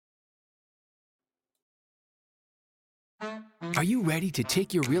Are you ready to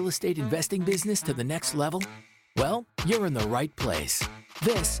take your real estate investing business to the next level? Well, you're in the right place.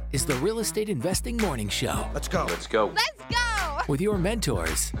 This is the Real Estate Investing Morning Show. Let's go. Let's go. Let's go! With your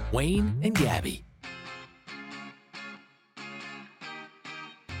mentors, Wayne and Gabby.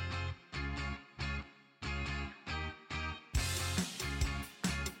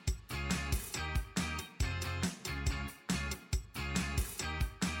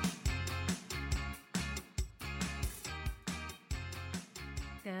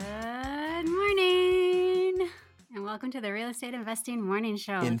 Good morning, and welcome to the Real Estate Investing Morning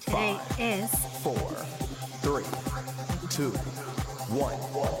Show. In Today 5, is 4, 3, 2,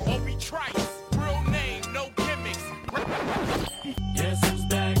 1. Obi Trice, real name, no gimmicks. Guess who's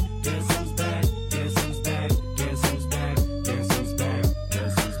back? Guess who's back? Guess who's back? Guess who's back? Guess who's back?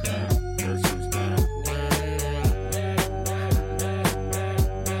 Guess who's back? Guess who's back?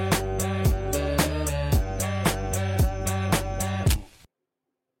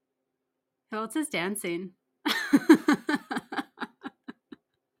 Who else is dancing?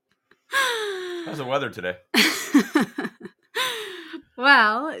 How's the weather today?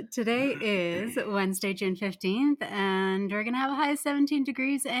 Well, today is Wednesday, June 15th, and we're going to have a high of 17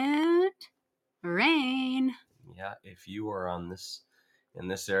 degrees and rain. Yeah, if you are in this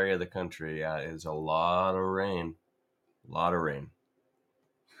area of the country, yeah, it's a lot of rain. A lot of rain.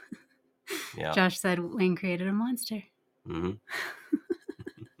 Yeah. Josh said Wayne created a monster. Mm-hmm.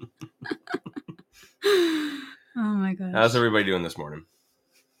 Oh my gosh. How's everybody doing this morning?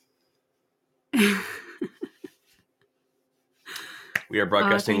 We are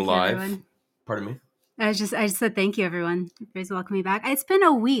broadcasting thank you, live. everyone. Pardon me? I just said thank you, everyone. Please welcome me back. It's been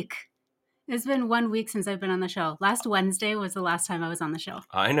a week. It's been 1 week since I've been on the show. Last Wednesday was the last time I was on the show.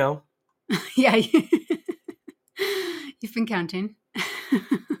 I know. Yeah. You've been counting.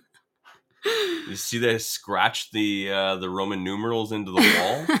 You see they scratched the Roman numerals into the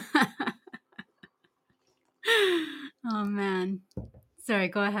wall? Oh, man. Sorry,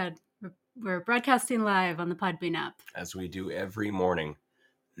 go ahead. We're broadcasting live on the Podbean app. As we do every morning.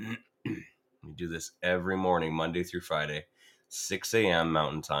 We do this every morning, Monday through Friday, 6 a.m.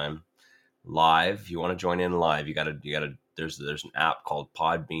 Mountain Time, live. If you want to join in live, you gotta. There's an app called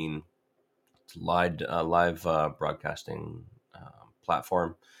Podbean. It's a live broadcasting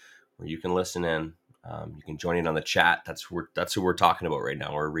platform where you can listen in. You can join in on the chat. That's who we're talking about right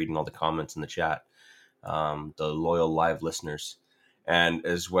now. We're reading all the comments in the chat. The loyal live listeners. And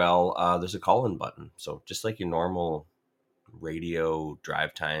as well, there's a call-in button. So just like your normal radio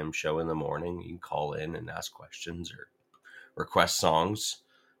drive time show in the morning, you can call in and ask questions or request songs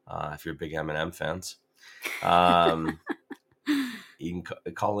if you're big Eminem fans. You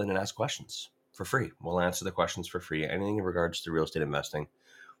can call in and ask questions for free. We'll answer the questions for free. Anything in regards to real estate investing,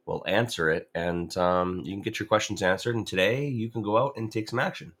 we'll answer it. And you can get your questions answered. And today you can go out and take some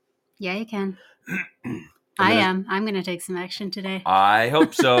action. Yeah, you can. I'm going to take some action today. I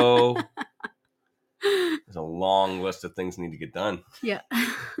hope so. There's a long list of things that need to get done. Yeah.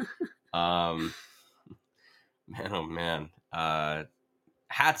 Man, oh man.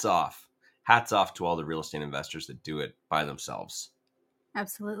 Hats off. Hats off to all the real estate investors that do it by themselves.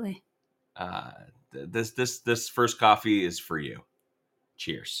 Absolutely. This first coffee is for you.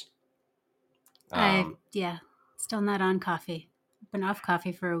 Cheers. Still not on coffee. I've been off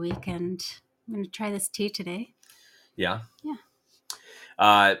coffee for a week, and I'm going to try this tea today. Yeah.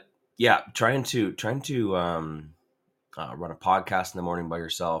 Yeah. Trying to run a podcast in the morning by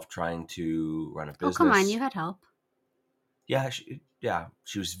yourself, trying to run a business. Oh, come on. You had help. Yeah.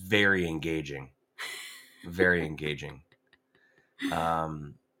 She was very engaging. Very engaging.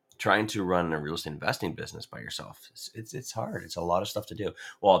 Trying to run a real estate investing business by yourself. It's hard. It's a lot of stuff to do.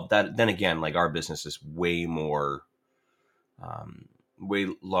 Well, then again, like our business is way more, way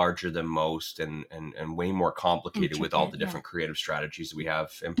larger than most and way more complicated with all the different creative strategies that we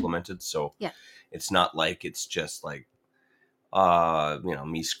have implemented. So yeah, it's not like it's just like,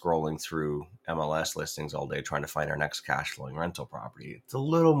 me scrolling through MLS listings all day trying to find our next cash flowing rental property. It's a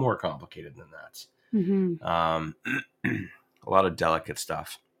little more complicated than that. Mm-hmm. A lot of delicate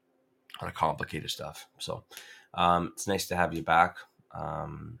stuff, a lot of complicated stuff. So it's nice to have you back.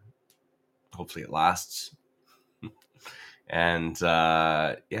 Hopefully it lasts. And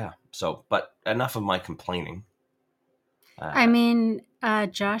but enough of my complaining.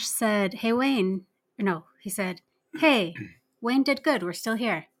 Josh said, hey, Wayne. No, he said, hey, Wayne did good. We're still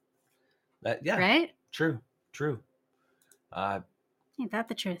here. Right? True. Ain't that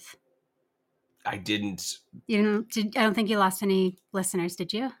the truth? I didn't. I don't think you lost any listeners,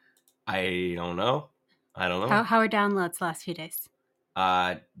 did you? I don't know. How are downloads the last few days?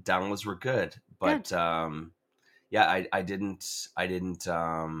 Downloads were good, but yeah, I didn't say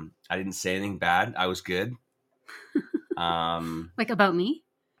anything bad. I was good. Like about me?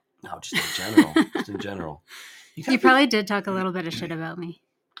 No, just in general. Just in general. You gotta probably did talk a little bit of shit about me.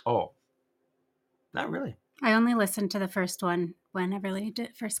 Oh, not really. I only listened to the first one when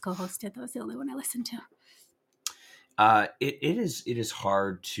Everly first co-hosted. That was the only one I listened to. It is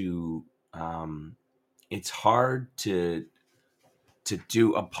hard to it's hard to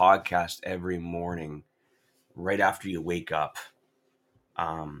do a podcast every morning right after you wake up.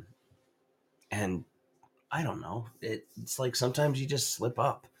 And I don't know. It's like sometimes you just slip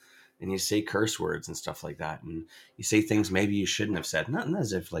up and you say curse words and stuff like that, and you say things maybe you shouldn't have said. Not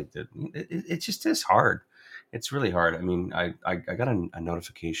as if like it just is hard. It's really hard. I mean, I got a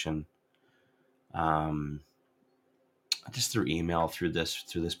notification, just through email through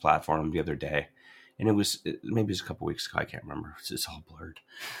this platform the other day, and maybe it was a couple weeks ago. I can't remember. It's all blurred.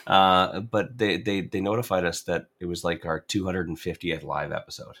 But they notified us that it was like our 250th live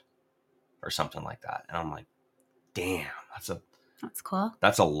episode or something like that, and I'm like, damn, That's cool.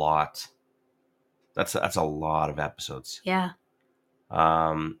 that's a lot. That's a lot of episodes. Yeah.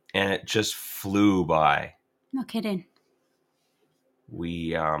 And it just flew by. No kidding.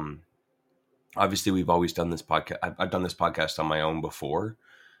 We obviously we've always done this podcast. I've done this podcast on my own before.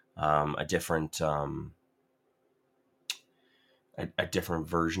 A different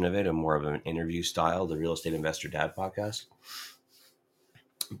version of it, a more of an interview style, the Real Estate Investor Dad podcast.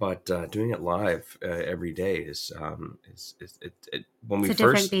 But doing it live every day is when It's a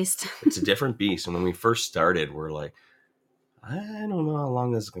different beast. It's a different beast. And when we first started, we're like, I don't know how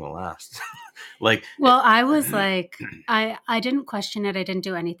long this is going to last. Like, well, I was like, I didn't question it. I didn't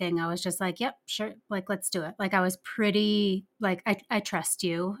do anything. I was just like, yep, sure. Like, let's do it. Like, I was pretty, like, I trust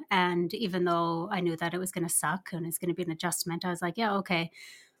you. And even though I knew that it was going to suck and it's going to be an adjustment, I was like, yeah, okay.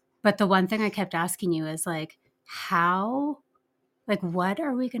 But the one thing I kept asking you is like, what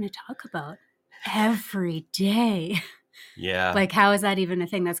are we going to talk about every day? yeah. Like, how is that even a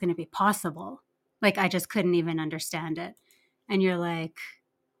thing that's going to be possible? Like, I just couldn't even understand it. And you're like,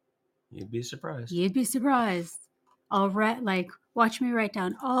 you'd be surprised. I'll watch me write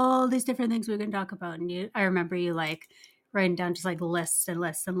down all these different things we're going to talk about. And I remember you like writing down just like lists and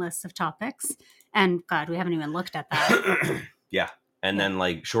lists and lists of topics. And God, we haven't even looked at that. Yeah. And then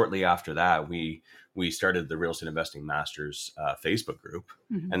like shortly after that, we started the Real Estate Investing Masters Facebook group.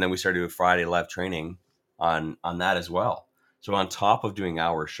 Mm-hmm. And then we started with Friday live training on that as well. So on top of doing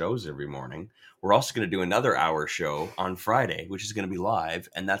hour shows every morning, we're also going to do another hour show on Friday, which is going to be live.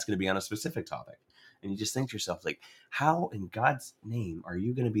 And that's going to be on a specific topic. And you just think to yourself, like, how in God's name are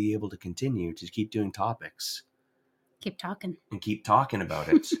you going to be able to continue to keep doing topics? Keep talking. And keep talking about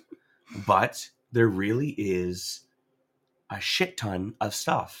it. But there really is a shit ton of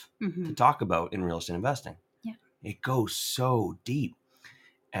stuff to talk about in real estate investing. Yeah. It goes so deep.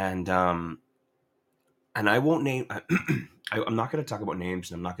 And I won't name, I'm not going to talk about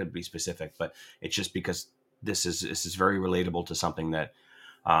names and I'm not going to be specific, but it's just because this is very relatable to something that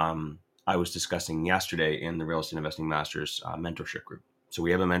I was discussing yesterday in the Real Estate Investing Masters mentorship group. So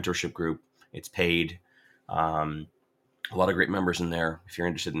we have a mentorship group. It's paid. A lot of great members in there. If you're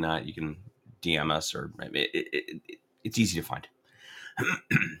interested in that, you can DM us, or it's easy to find.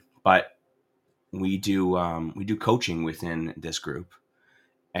 But we do coaching within this group.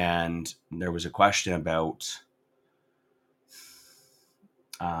 And there was a question about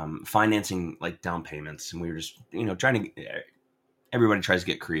financing like down payments. And we were just, everybody tries to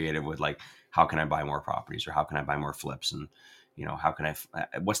get creative with like, how can I buy more properties, or how can I buy more flips? And, how can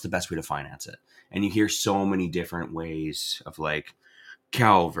what's the best way to finance it? And you hear so many different ways of like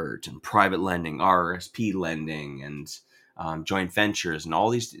Calvert and private lending, RSP lending, and joint ventures, and all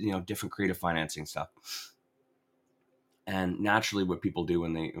these, different creative financing stuff. And naturally what people do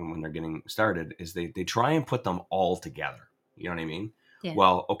when they're getting started is they try and put them all together. You know what I mean? Yeah.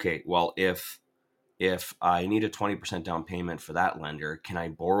 Well, okay. Well, if I need a 20% down payment for that lender, can I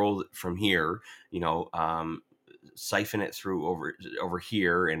borrow from here, siphon it through over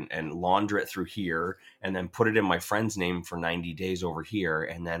here and launder it through here, and then put it in my friend's name for 90 days over here.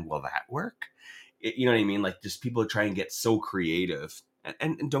 And then will that work? You know what I mean? Like, just people try and get so creative,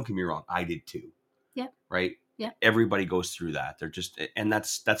 and don't get me wrong, I did too. Yeah. Right. Yeah. Everybody goes through that. They're just, and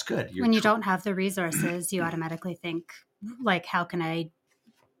that's good. When you don't have the resources, you automatically think like, how can I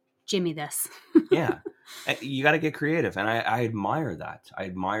jimmy this? Yeah. You got to get creative. And I admire that. I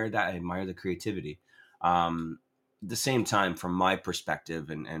admire the creativity. The same time, from my perspective,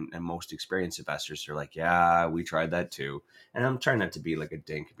 and most experienced investors are like, yeah, we tried that too. And I'm trying not to be like a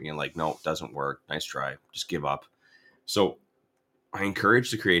dink, being like, no, it doesn't work. Nice try. Just give up. So I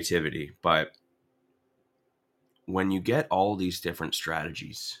encourage the creativity, but when you get all these different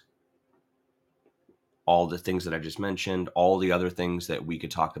strategies, all the things that I just mentioned, all the other things that we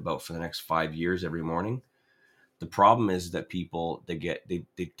could talk about for the next 5 years every morning, the problem is that people, they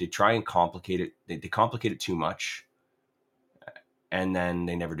try and complicate it. They complicate it too much, and then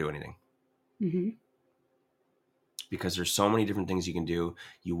they never do anything. Mm-hmm. Because there's so many different things you can do.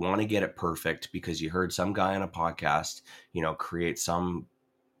 You want to get it perfect because you heard some guy on a podcast, create some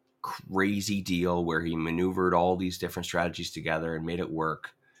crazy deal where he maneuvered all these different strategies together and made it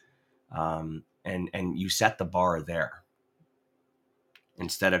work. And you set the bar there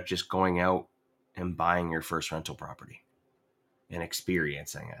instead of just going out and buying your first rental property and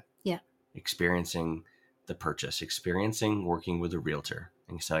experiencing it. Yeah. Experiencing the purchase, experiencing working with a realtor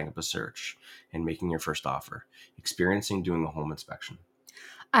and setting up a search and making your first offer, experiencing doing a home inspection.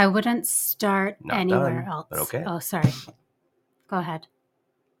 I wouldn't start Not anywhere done, else. but okay. Oh, sorry. Go ahead.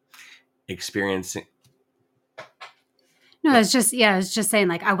 Experiencing. No, it's just saying,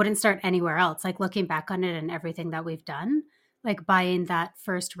 like, I wouldn't start anywhere else. Like, looking back on it and everything that we've done, like buying that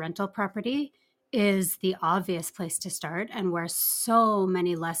first rental property is the obvious place to start, and where so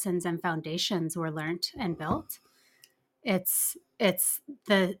many lessons and foundations were learned and built. It's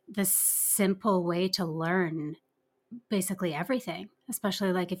the simple way to learn basically everything,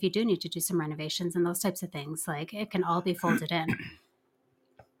 especially like if you do need to do some renovations and those types of things. Like, it can all be folded in.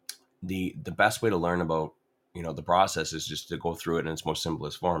 The best way to learn about the process is just to go through it in its most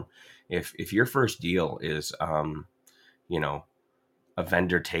simplest form. If your first deal is a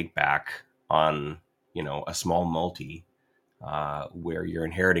vendor take back on a small multi where you're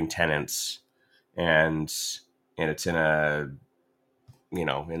inheriting tenants and it's in a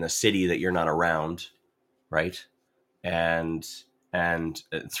in a city that you're not around, right? And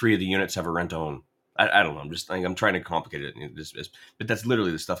 3 of the units have a rent own. I don't know. I'm trying to complicate it. But that's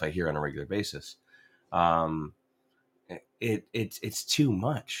literally the stuff I hear on a regular basis. It's too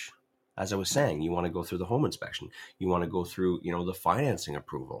much. As I was saying, you want to go through the home inspection. You want to go through, the financing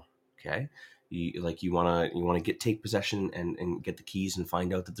approval. Okay. You want to take possession and get the keys and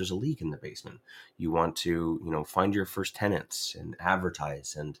find out that there's a leak in the basement. You want to, find your first tenants and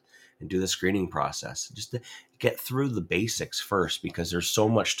advertise and do the screening process, just to get through the basics first, because there's so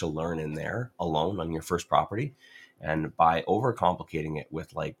much to learn in there alone on your first property. And by overcomplicating it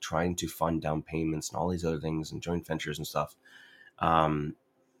with like trying to fund down payments and all these other things and joint ventures and stuff,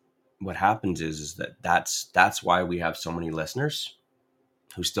 what happens is that's why we have so many listeners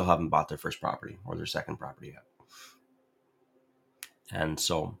who still haven't bought their first property or their second property yet. And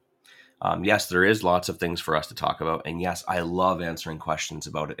so, yes, there is lots of things for us to talk about. And yes, I love answering questions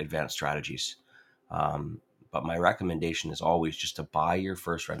about advanced strategies. But my recommendation is always just to buy your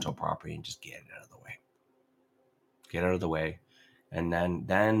first rental property and just get it out of the way. Get out of the way, and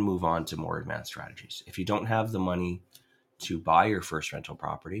then move on to more advanced strategies. If you don't have the money to buy your first rental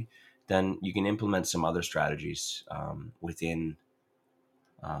property, then you can implement some other strategies within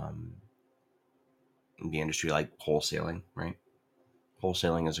the industry, like wholesaling, right?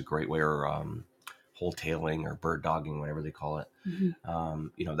 Wholesaling is a great way, or wholetailing or bird dogging, whatever they call it.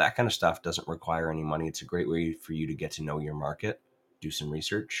 Mm-hmm. That kind of stuff doesn't require any money. It's a great way for you to get to know your market, do some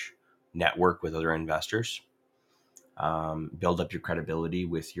research, network with other investors, build up your credibility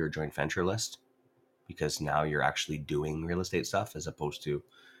with your joint venture list, because now you're actually doing real estate stuff as opposed to,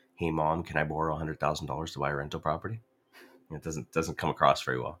 hey mom, can I borrow $100,000 to buy a rental property? It doesn't come across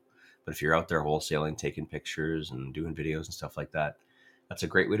very well. But if you're out there wholesaling, taking pictures and doing videos and stuff like that, that's a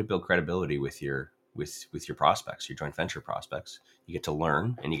great way to build credibility with your prospects, your joint venture prospects. You get to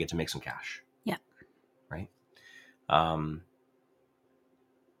learn and you get to make some cash. Yeah. Right.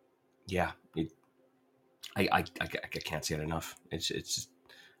 Yeah. I can't say it enough.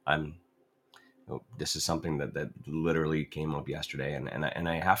 This is something that literally came up yesterday, and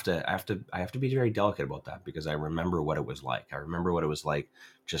I have to be very delicate about that, because I remember what it was like. I remember what it was like,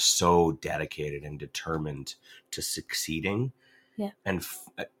 just so dedicated and determined to succeeding. Yeah. And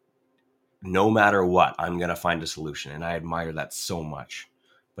no matter what, I'm going to find a solution. And I admire that so much.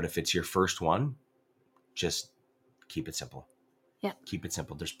 But if it's your first one, just keep it simple. Yeah. Keep it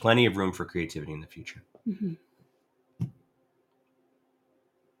simple. There's plenty of room for creativity in the future. Mm-hmm.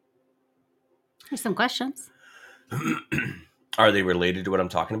 There's some questions. Are they related to what I'm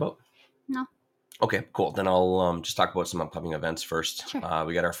talking about? No. Okay, cool. Then I'll just talk about some upcoming events first. Sure.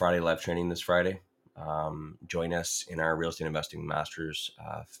 We got our Friday live training this Friday. Join us in our Real Estate Investing Masters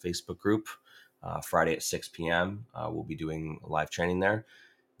Facebook group. Friday at 6 p.m. We'll be doing live training there.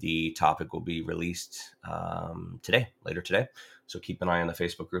 The topic will be released later today. So keep an eye on the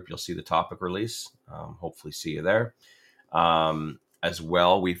Facebook group. You'll see the topic release. Hopefully see you there. As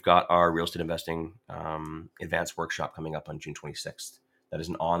well, we've got our real estate investing advanced workshop coming up on June 26th. That is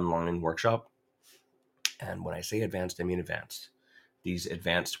an online workshop. And when I say advanced, I mean advanced. These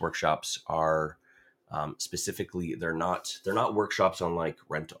advanced workshops are specifically, they're not workshops on like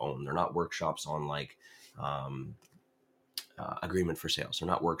rent to own. They're not workshops on like agreement for sales. They're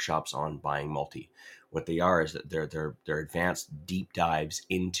not workshops on buying multi. What they are is that they're advanced deep dives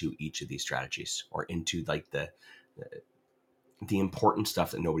into each of these strategies, or into like the important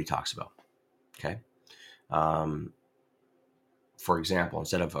stuff that nobody talks about. Okay. For example,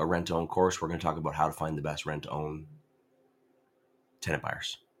 instead of a rent to own course, we're going to talk about how to find the best rent to own tenant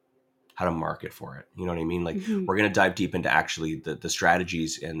buyers, how to market for it. You know what I mean? Like we're going to dive deep into actually the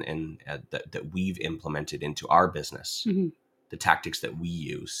strategies and that we've implemented into our business, the tactics that we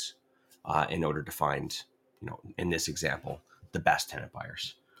use in order to find, you know, in this example, the best tenant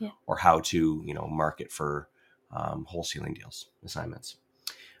buyers, or how to, you know, market for wholesaling deals, assignments.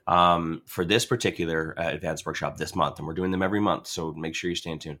 For this particular advanced workshop this month, and we're doing them every month, so make sure you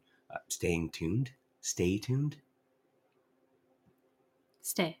stay tuned. Stay tuned.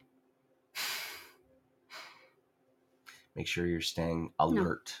 Stay. Make sure you're staying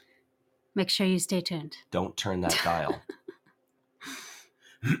alert. No. Make sure you stay tuned. Don't turn that dial.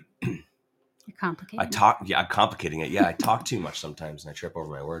 You're complicating. I'm complicating it. Yeah, I talk too much sometimes, and I trip over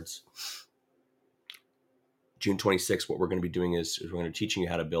my words. June 26th, what we're going to be doing is we're going to be teaching you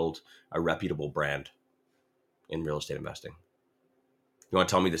how to build a reputable brand in real estate investing. You want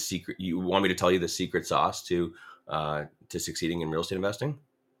to tell me the secret? You want me to tell you the secret sauce to succeeding in real estate investing?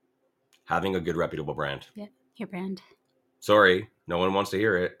 Having a good, reputable brand. Yeah, your brand. Sorry, no one wants to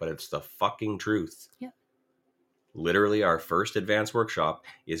hear it, but it's the fucking truth. Yep. Literally, our first advanced workshop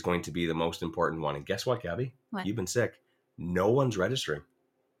is going to be the most important one. And guess what, Gabby? What? You've been sick. No one's registering.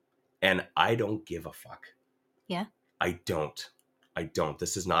 And I don't give a fuck. Yeah. I don't.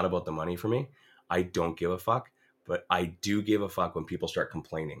 This is not about the money for me. I don't give a fuck. But I do give a fuck when people start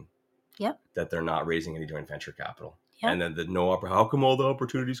complaining. Yep. That they're not raising any joint venture capital. Yep. And then how come all the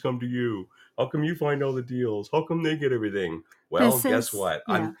opportunities come to you? How come you find all the deals? How come they get everything? Well, guess what?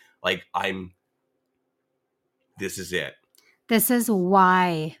 Yeah. This is it. This is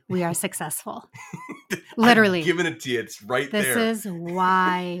why we are successful. Literally. I'm giving it to you. It's right this there. This is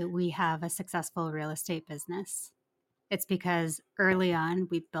why we have a successful real estate business. It's because early on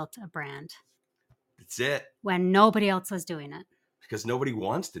we built a brand. That's it. When nobody else was doing it. Because nobody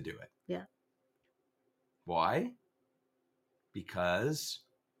wants to do it. Yeah. Why? Because.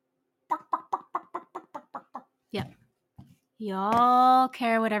 Yeah. You all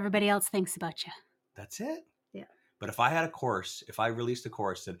care what everybody else thinks about you. That's it. Yeah. But if I released a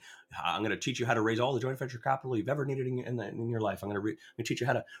course that I'm going to teach you how to raise all the joint venture capital you've ever needed in your life. I'm going to teach you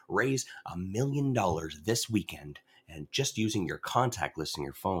how to raise $1 million this weekend, and just using your contact list in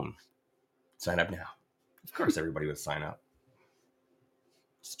your phone. Sign up now. Of course, everybody would sign up.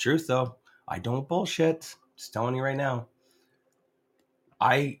 It's the truth, though. I don't bullshit. Just telling you right now.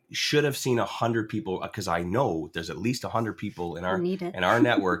 I should have seen 100 people, because I know there's at least 100 people in our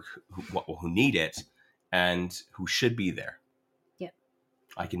network who need it and who should be there. Yep.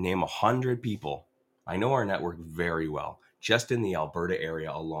 I can name 100 people. I know our network very well, just in the Alberta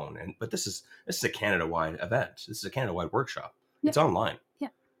area alone. But this is a Canada-wide event. This is a Canada-wide workshop. Yep. It's online. Yeah.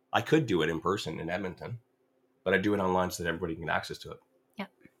 I could do it in person in Edmonton, but I do it online so that everybody can get access to it. Yeah.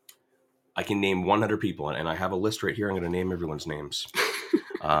 I can name 100 people, and I have a list right here. I'm going to name everyone's names.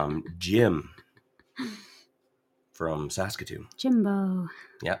 Jim from Saskatoon. Jimbo.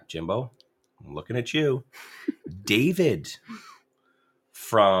 Yeah, Jimbo. I'm looking at you. David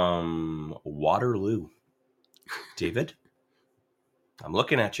from Waterloo. David, I'm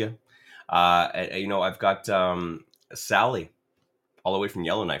looking at you. I've got Sally all the way from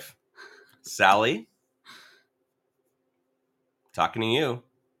Yellowknife. Sally, talking to you.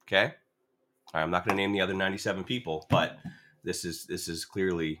 Okay. I'm not going to name the other 97 people, but this is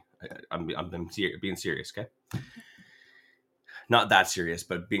clearly, I'm being serious, okay? Not that serious,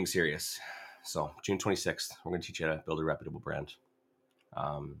 but being serious. So June 26th, we're going to teach you how to build a reputable brand.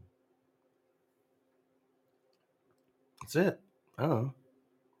 That's it. I don't know.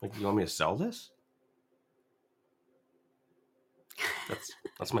 Like, you want me to sell this?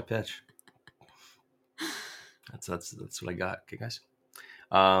 That's my pitch. That's what I got. Okay, guys.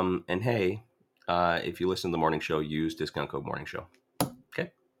 And hey, if you listen to the morning show, use discount code morning show.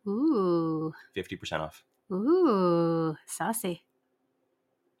 Okay. Ooh. 50% off. Ooh, saucy.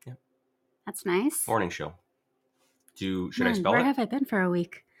 Yeah. That's nice. Morning show. Should I spell it? Where have I been for a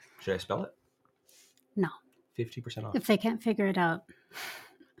week? Should I spell it? No. 50% off. If they can't figure it out,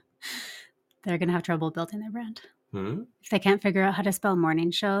 they're going to have trouble building their brand. If they can't figure out how to spell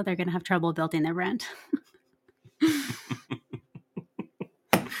morning show, they're going to have trouble building their brand.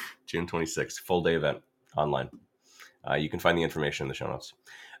 June 26th, full day event online. You can find the information in the show notes.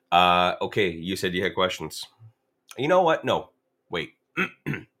 Okay, you said you had questions. You know what? No, wait.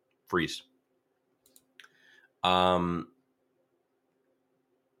 Freeze.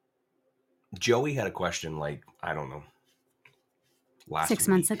 Joey had a question like, I don't know, last 6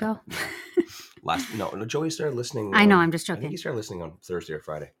 months week. ago. No, Joey started listening. I know, I'm just I think joking. he started listening on Thursday or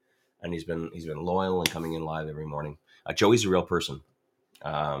Friday, and he's been loyal and coming in live every morning. Joey's a real person,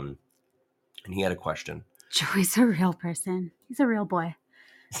 and he had a question. Joey's a real person. He's a real boy.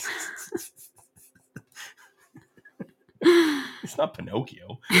 It's not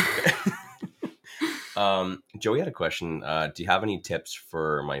Pinocchio. Joey had a question. Do you have any tips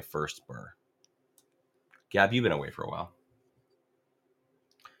for my first BRRRR? Gab, you've been away for a while.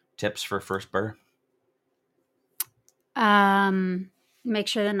 Tips for first BRRRR? Make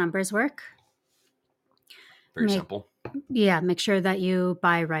sure the numbers work. Very simple. Yeah, make sure that you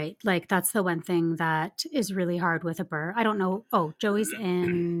buy right. Like that's the one thing that is really hard with a BRRRR. I don't know. Oh, Joey's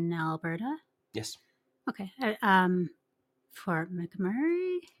in Alberta. Yes. Okay. Fort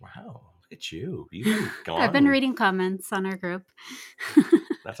McMurray. Wow, look at you. You've been gone. I've been reading comments on our group.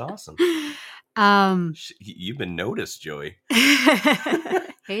 That's awesome. Um, You've been noticed, Joey.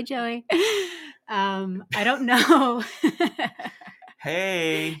 Hey, Joey. I don't know.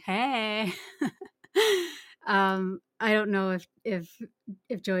 Hey. Hey. I don't know if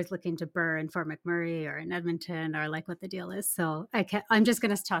Joey's looking to BRRRR in Fort McMurray or in Edmonton or like what the deal is. So I'm just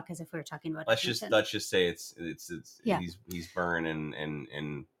gonna talk as if we were talking about. Let's Edmonton. just say it's Yeah. He's burning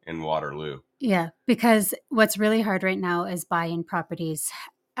in Waterloo. Yeah, because what's really hard right now is buying properties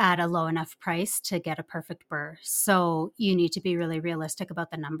at a low enough price to get a perfect BRRRR. So you need to be really realistic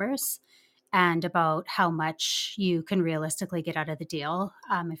about the numbers and about how much you can realistically get out of the deal.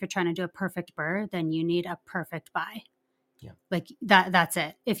 If you're trying to do a perfect BRRRR, then you need a perfect buy. Yeah, like that's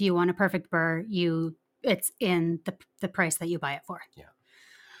it. If you want a perfect BRRRR, it's in the price that you buy it for. Yeah.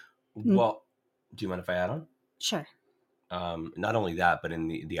 Well, do you mind if I add on? Sure. Not only that, but in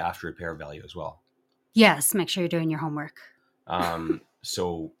the after repair value as well. Yes, make sure you're doing your homework.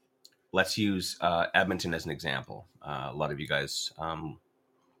 So let's use Edmonton as an example. A lot of you guys,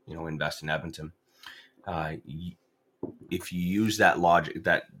 invest in Edmonton. If you use that logic,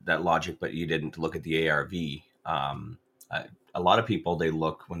 but you didn't look at the ARV, a lot of people, they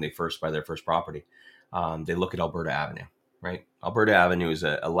look when they first buy their first property, they look at Alberta Avenue, right? Alberta Avenue is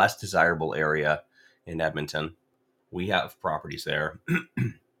a less desirable area in Edmonton. We have properties there,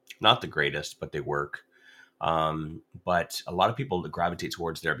 not the greatest, but they work. But a lot of people gravitate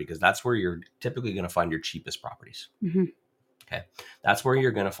towards there because that's where you're typically going to find your cheapest properties. Mm-hmm. Okay. That's where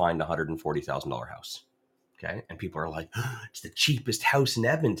you're going to find a $140,000 house. Okay. And people are like, it's the cheapest house in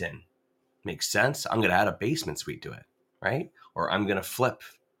Edmonton. Makes sense. I'm going to add a basement suite to it. Right. Or I'm going to flip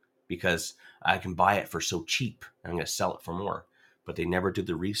because I can buy it for so cheap and I'm going to sell it for more. But they never did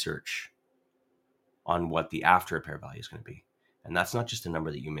the research on what the after repair value is going to be. And that's not just a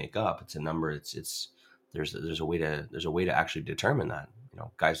number that you make up. It's a number. There's a way to actually determine that.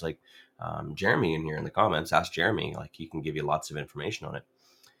 Guys like Jeremy in here in the comments, ask Jeremy, like he can give you lots of information on it.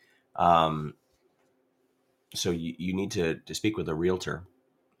 So you need to speak with a realtor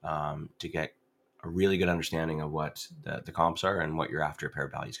to get a really good understanding of what the comps are and what your after repair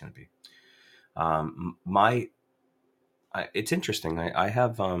value is going to be. It's interesting. I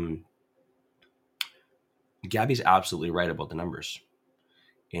have Gabby's absolutely right about the numbers.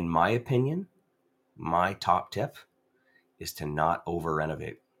 In my opinion, my top tip is to not over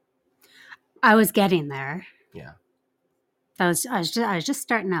renovate. I was getting there. Yeah. I was just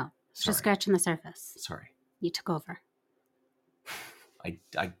starting out. Just scratching the surface. Sorry. You took over.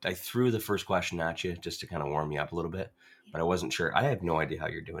 I threw the first question at you just to kind of warm you up a little bit, but I wasn't sure. I have no idea how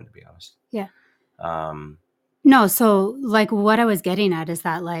you're doing, to be honest. Yeah. No, so like what I was getting at is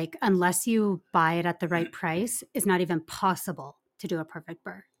that like unless you buy it at the right price, it's not even possible to do a perfect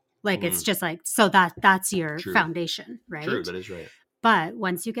BRRRR. Like it's just like, so that's your foundation, right? True, that is right. But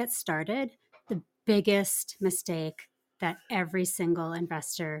once you get started, the biggest mistake that every single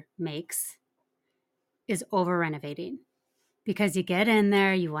investor makes is over renovating. Because you get in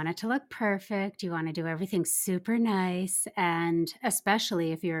there, you want it to look perfect, you want to do everything super nice, and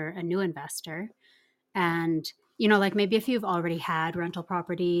especially if you're a new investor, and like maybe if you've already had rental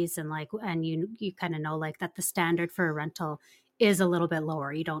properties and you kind of know like that the standard for a rental is a little bit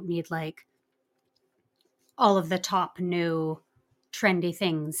lower. You don't need like all of the top new trendy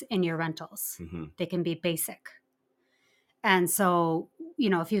things in your rentals. Mm-hmm. They can be basic. And so,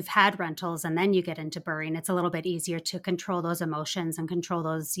 if you've had rentals and then you get into BRRRRing, it's a little bit easier to control those emotions and control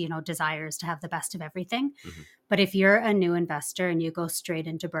those, desires to have the best of everything. Mhm. But if you're a new investor and you go straight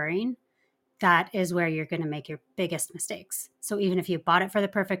into BRRRRing, that is where you're going to make your biggest mistakes. So even if you bought it for the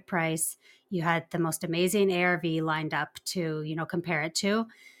perfect price, you had the most amazing ARV lined up to, compare it to,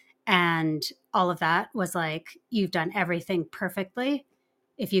 and all of that was like, you've done everything perfectly.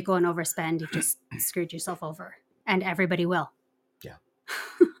 If you go and overspend, you've just screwed yourself over, and everybody will. Yeah.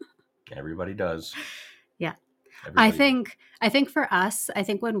 Everybody does. Yeah. Everybody I think for us, I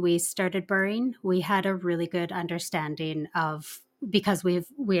think when we started BRRRRing, we had a really good understanding of, because we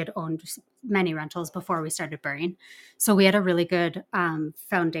had owned many rentals before we started BRRRRing. So we had a really good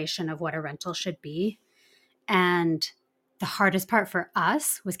foundation of what a rental should be. And the hardest part for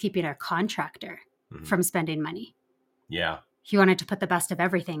us was keeping our contractor Mhm. from spending money. Yeah. He wanted to put the best of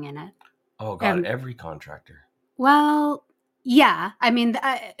everything in it. Oh God, every contractor. Well, yeah. I mean,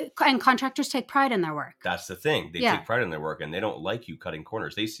 and contractors take pride in their work. That's the thing. They Yeah. take pride in their work, and they don't like you cutting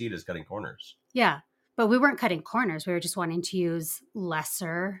corners. They see it as cutting corners. Yeah. But we weren't cutting corners. We were just wanting to use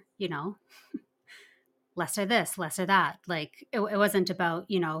lesser, lesser this, lesser that. Like it wasn't about,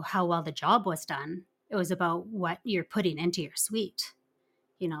 how well the job was done. It was about what you're putting into your suite.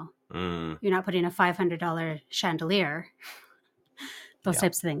 Mm, You're not putting a $500 chandelier, those Yeah.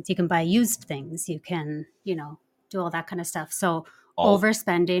 types of things. You can buy used things. You can, do all that kind of stuff. So All-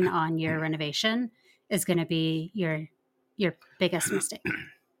 overspending on your renovation is going to be your biggest mistake.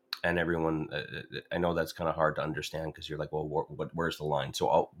 and everyone, I know that's kind of hard to understand because you're like, well, where's the line?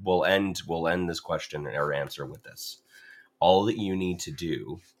 So we'll end this question or answer with this. All that you need to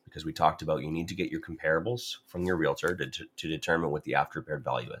do, because we talked about, you need to get your comparables from your realtor to determine what the after repaired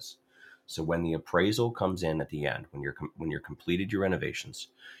value is. So when the appraisal comes in at the end, when you're completed your renovations,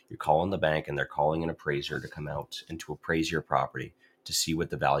 you're calling the bank and they're calling an appraiser to come out and to appraise your property to see what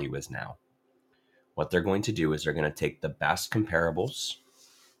the value is now. What they're going to do is they're going to take the best comparables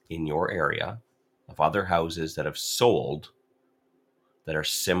in your area of other houses that have sold that are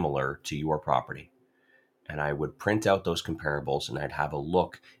similar to your property. And I would print out those comparables and I'd have a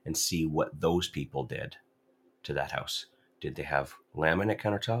look and see what those people did to that house. Did they have laminate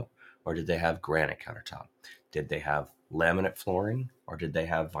countertop or did they have granite countertop? Did they have laminate flooring or did they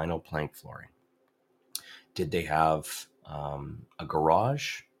have vinyl plank flooring? Did they have a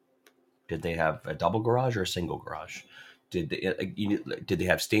garage? Did they have a double garage or a single garage? Did they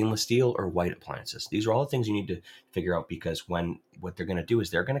have stainless steel or white appliances? These are all the things you need to figure out, because what they're going to do is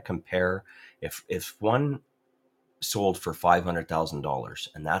they're going to compare. If one sold for $500,000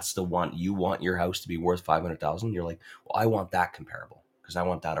 and that's the one you want your house to be worth $500,000, you're like, well, I want that comparable because I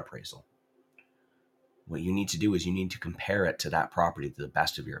want that appraisal. What you need to do is you need to compare it to that property to the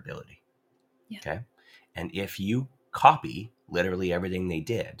best of your ability. Yeah. Okay. And if you copy literally everything they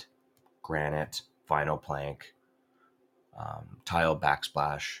did, granite, vinyl plank, tile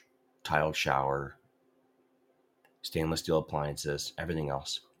backsplash, tiled shower, stainless steel appliances, everything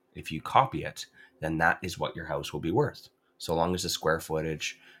else, if you copy it, then that is what your house will be worth, so long as the square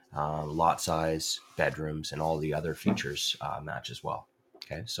footage, lot size, bedrooms, and all the other features match as well.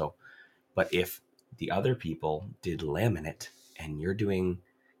 Okay, so, but if the other people did laminate and you're doing,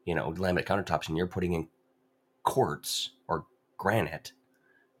 laminate countertops and you're putting in quartz or granite,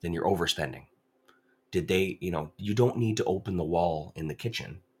 then you're overspending. Did they, you don't need to open the wall in the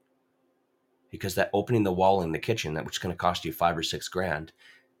kitchen, because that opening the wall in the kitchen, which is going to cost you $5 or $6,000,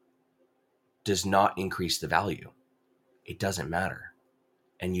 does not increase the value. It doesn't matter.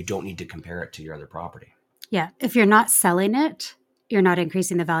 And you don't need to compare it to your other property. Yeah. If you're not selling it, you're not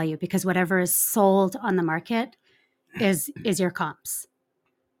increasing the value, because whatever is sold on the market is your comps.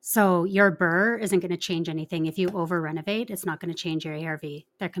 So your BRRRR isn't going to change anything. If you over renovate, it's not going to change your ARV.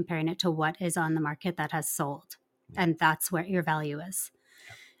 They're comparing it to what is on the market that has sold. And that's what your value is.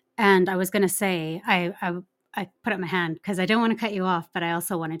 And I was going to say, I put up my hand because I don't want to cut you off, but I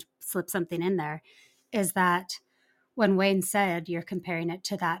also wanted to slip something in there, is that when Wayne said you're comparing it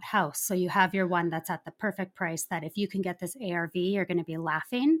to that house, so you have your one that's at the perfect price, that if you can get this ARV, you're going to be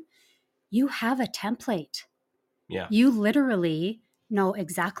laughing. You have a template. Yeah. You literally know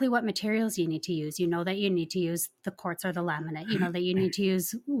exactly what materials you need to use. You know that you need to use the quartz or the laminate. You know that you need to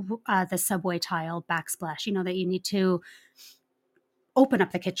use the subway tile backsplash. You know that you need to open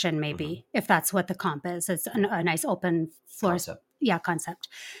up the kitchen, maybe, if that's what the comp is. It's a nice open floor. Concept. Yeah, concept.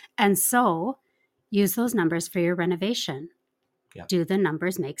 And so use those numbers for your renovation. Yeah. Do the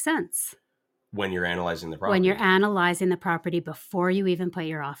numbers make sense? When you're analyzing the property. When you're analyzing the property before you even put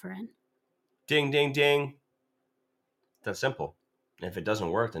your offer in. Ding, ding, ding. That's simple. If it doesn't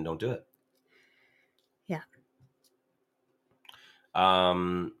work, then don't do it. Yeah.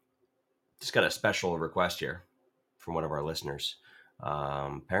 Just got a special request here from one of our listeners.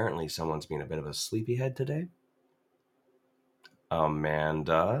 Apparently, someone's been a bit of a sleepyhead today.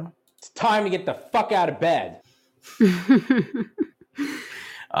 Amanda. It's time to get the fuck out of bed.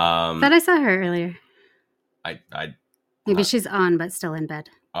 Thought I saw her earlier. Maybe she's on, but still in bed.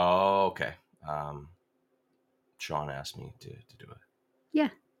 Oh, okay. Sean asked me to do it. Yeah.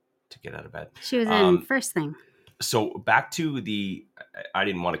 To get out of bed. She was in first thing. So back to the, I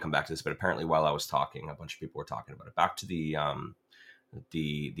didn't want to come back to this, but apparently while I was talking, a bunch of people were talking about it. Back to the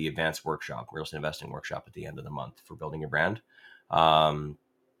advanced workshop, real estate investing workshop at the end of the month for building your brand.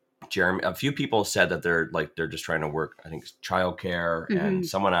 Jeremy, a few people said that they're just trying to work, I think, childcare, and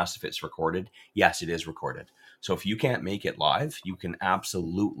someone asked if it's recorded. Yes, it is recorded. So if you can't make it live, you can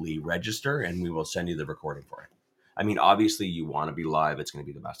absolutely register and we will send you the recording for it. I mean, obviously you want to be live. It's going to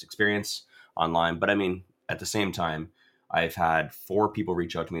be the best experience online. But I mean, at the same time, I've had 4 people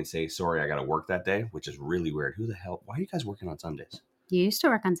reach out to me and say, sorry, I got to work that day, which is really weird. Who the hell? Why are you guys working on Sundays? You used to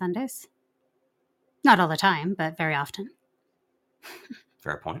work on Sundays. Not all the time, but very often.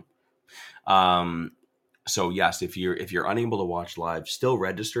 Fair point. So yes, if you're unable to watch live, still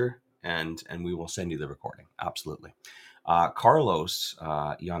register and we will send you the recording. Absolutely. Carlos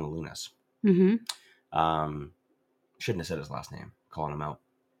Yanalunas. Shouldn't have said his last name, calling him out.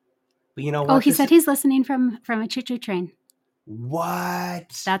 But you know what? Oh, he said he's listening from a choo-choo train.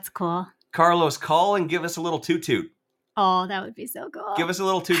 What? That's cool. Carlos, call and give us a little toot-toot. Oh, that would be so cool. Give us a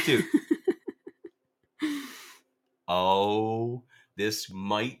little toot-toot. Oh, this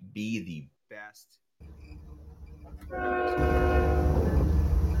might be the best.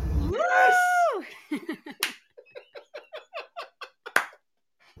 Yes!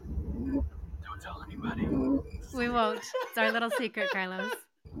 Don't tell anybody. We won't. It's our little secret, Carlos.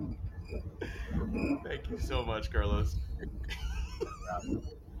 Thank you so much, Carlos.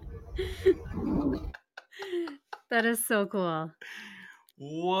 That is so cool.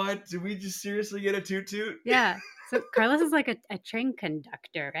 What? Did we just seriously get a toot-toot? Yeah. So Carlos is like a train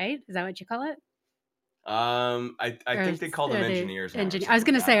conductor, right? Is that what you call it? I think they call them engineers. Engineer. I was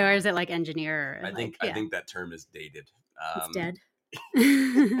going to say, or is it like engineer? Or I think that term is dated. It's dead.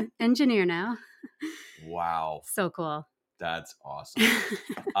 Engineer now. Wow. So cool. That's awesome.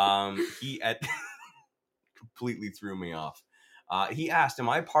 He completely threw me off. He asked, "Am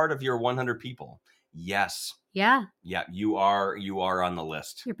I part of your 100 people?" Yes. Yeah. Yeah, you are on the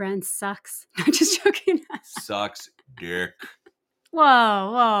list. Your brand sucks. I'm just joking. Sucks dick.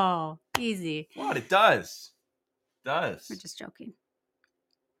 Whoa. Easy. What? It does. We're just joking.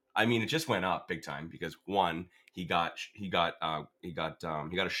 I mean, it just went up big time because one, he got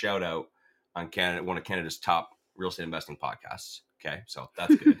a shout out on one of Canada's top real estate investing podcasts. Okay, so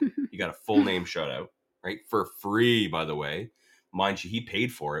that's good. He got a full name shout out, right, for free, by the way. Mind you, he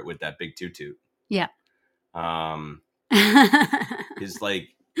paid for it with that big toot-toot. Yeah.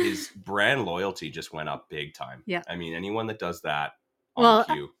 His brand loyalty just went up big time. Yeah. I mean, anyone that does that on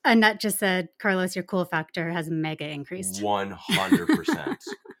cue. Annette just said, Carlos, your cool factor has mega increased. 100%.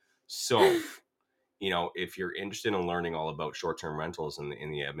 So, if you're interested in learning all about short-term rentals in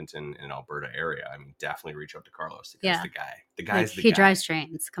the Edmonton and Alberta area, I mean, definitely reach out to Carlos. The guy's the guy. He drives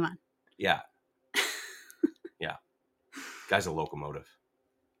trains. Come on. Yeah. Yeah. Guy's a locomotive.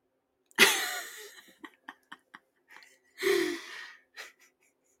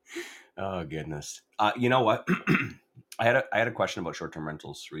 Oh goodness. You know what? I had a question about short-term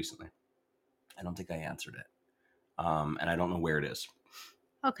rentals recently. I don't think I answered it. And I don't know where it is.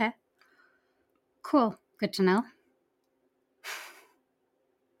 Okay. Cool. Good to know.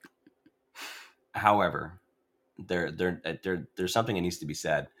 However, there's something that needs to be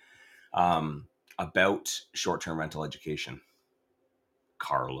said about short-term rental education.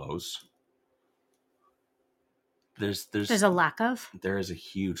 Carlos. There's a lack of. There is a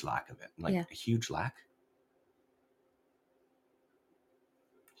huge lack of it. A huge lack.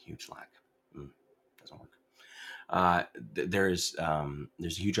 Huge lack. Doesn't work. There's a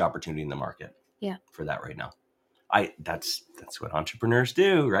huge opportunity in the market. Yeah. For that right now. That's what entrepreneurs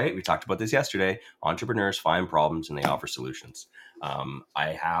do, right? We talked about this yesterday. Entrepreneurs find problems and they offer solutions.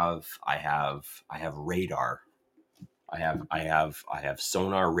 I have radar. I have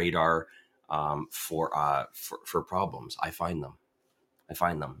sonar radar for problems. I find them,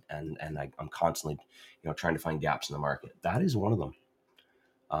 and I'm constantly trying to find gaps in the market. That is one of them.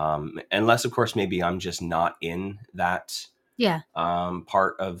 Unless of course maybe I'm just not in that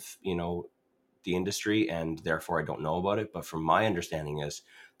part of the industry and therefore I don't know about it. But from my understanding is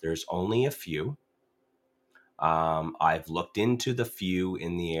there's only a few. I've looked into the few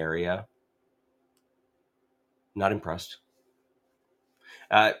in the area. Not impressed.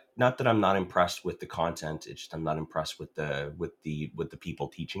 Not that I'm not impressed with the content. It's just I'm not impressed with the people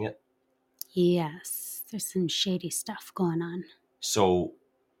teaching it. Yes, there's some shady stuff going on. So,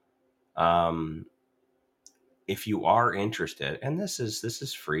 if you are interested, and this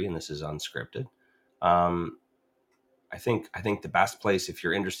is free and this is unscripted, I think the best place if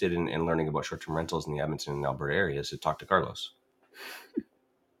you're interested in learning about short-term rentals in the Edmonton and Alberta area is to talk to Carlos.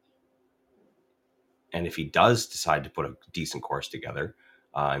 And if he does decide to put a decent course together,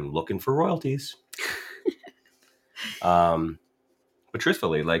 I'm looking for royalties. But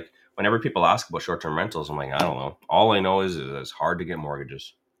truthfully, like whenever people ask about short-term rentals, I'm like, I don't know. All I know is it's hard to get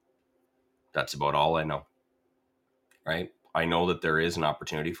mortgages. That's about all I know. Right? I know that there is an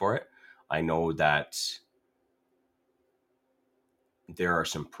opportunity for it. I know that there are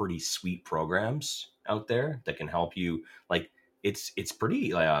some pretty sweet programs out there that can help you. Like it's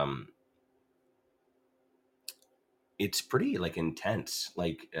pretty it's pretty like intense,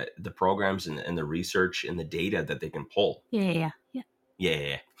 like the programs and the research and the data that they can pull. Yeah.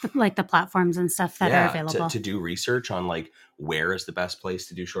 Like the platforms and stuff that are available to do research on like where is the best place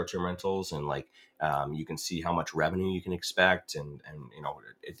to do short-term rentals, and like you can see how much revenue you can expect, and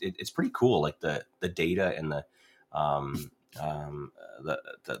it's pretty cool, like the data and the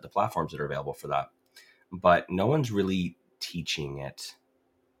platforms that are available for that. But no one's really teaching it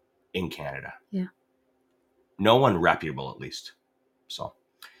in Canada. Yeah. No one reputable, at least. So,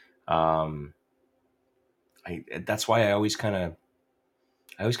 that's why I always kind of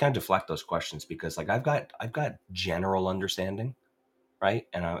deflect those questions, because like I've got general understanding, right?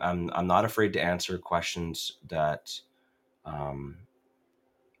 And I'm not afraid to answer questions that that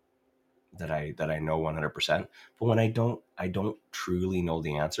I know 100%. But when I don't truly know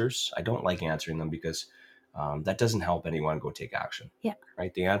the answers, I don't like answering them, because that doesn't help anyone go take action. Yeah.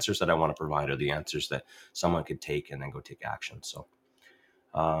 Right. The answers that I want to provide are the answers that someone could take and then go take action. So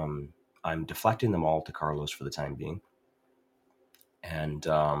I'm deflecting them all to Carlos for the time being. And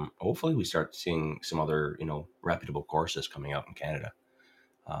hopefully we start seeing some other, reputable courses coming out in Canada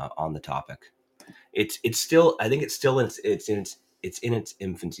on the topic. It's still, I think it's still in its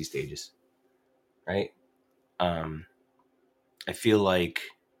infancy stages, right? I feel like,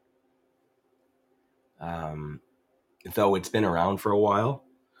 though it's been around for a while,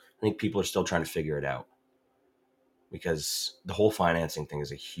 I think people are still trying to figure it out, because the whole financing thing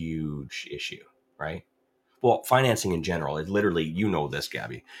is a huge issue, right? Well, financing in general, it literally, this,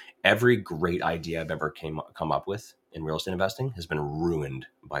 Gabby, every great idea I've ever come up with in real estate investing has been ruined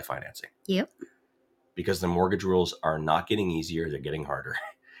by financing. Yep. Because the mortgage rules are not getting easier, they're getting harder.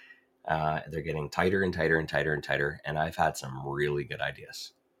 They're getting tighter and tighter and tighter and tighter. And I've had some really good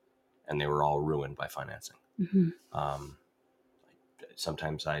ideas, and they were all ruined by financing. Mm-hmm.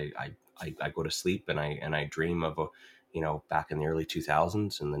 Sometimes I go to sleep and I dream of back in the early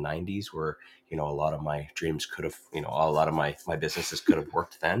 2000s and the 90s, where a lot of my dreams could have, a lot of my businesses could have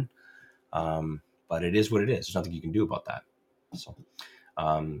worked then. But it is what it is. There's nothing you can do about that. So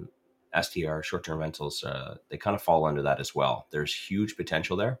STR, short-term rentals, they kind of fall under that as well. There's huge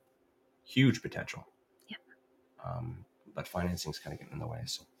potential there. Huge potential. Yep. But financing's kind of getting in the way.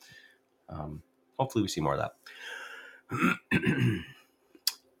 So hopefully we see more of that.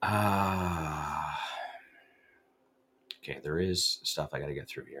 Okay, there is stuff I got to get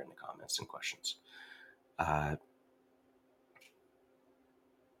through here in the comments and questions.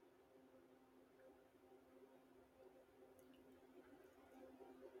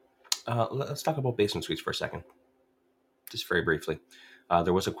 Let's talk about basement suites for a second, just very briefly.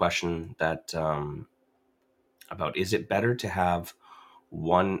 There was a question that about, is it better to have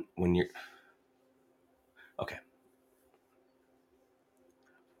one when you're okay?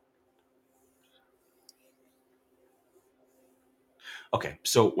 Okay,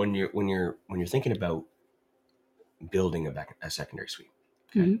 so when you're thinking about building a secondary suite,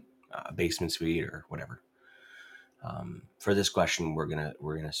 okay, Mm-hmm. A basement suite or whatever. For this question, we're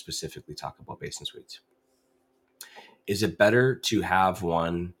gonna specifically talk about basement suites. Is it better to have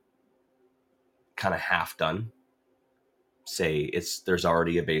one kind of half done? Say there's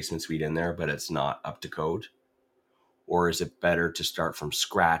already a basement suite in there, but it's not up to code, or is it better to start from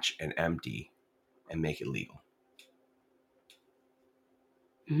scratch and empty and make it legal?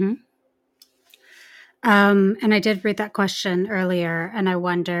 Mm-hmm. And I did read that question earlier, and I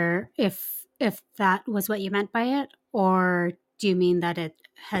wonder if that was what you meant by it, or do you mean that it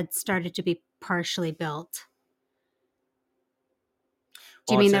had started to be partially built?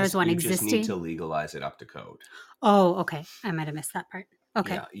 Do you mean there was one you existing? just need to legalize it up to code. Oh, okay. I might have missed that part.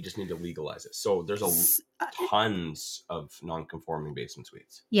 Okay. Yeah, you just need to legalize it. So there's tons of non-conforming basement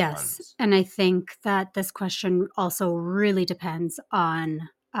suites. Yes. Tons. And I think that this question also really depends on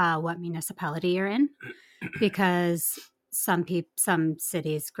what municipality you're in, because some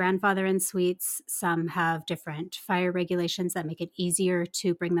cities grandfather in suites, some have different fire regulations that make it easier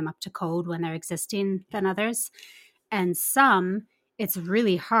to bring them up to code when they're existing than others. And some, it's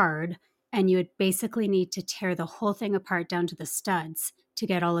really hard, and you would basically need to tear the whole thing apart down to the studs to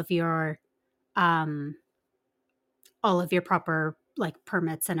get um all of your proper like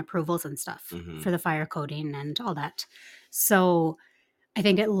permits and approvals and stuff Mhm. for the fire coding and all that. So I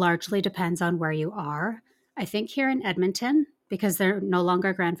think it largely depends on where you are. I think here in Edmonton, because they're no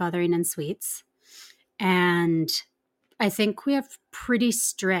longer grandfathering in suites, and I think we have pretty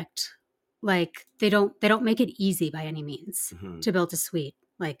strict, like they don't make it easy by any means Mhm. to build a suite.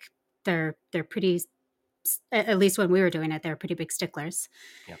 Like they're pretty, at least when we were doing it, they're pretty big sticklers.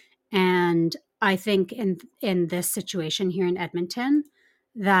 Yep. And I think in this situation here in Edmonton,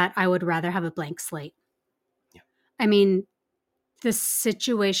 that I would rather have a blank slate. Yeah. I mean, the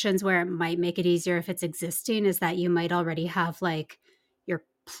situations where it might make it easier if it's existing is that you might already have like your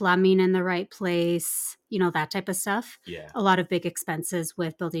plumbing in the right place, that type of stuff. Yeah. A lot of big expenses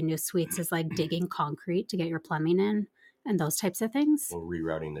with building new suites is like digging concrete to get your plumbing in and those types of things. Well,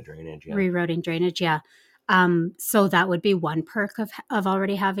 rerouting the drainage. Yeah. Rerouting drainage, yeah. So that would be one perk of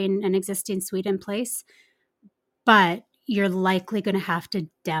already having an existing suite in place. But you're likely going to have to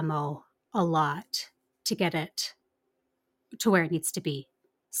demo a lot to get it to where it needs to be.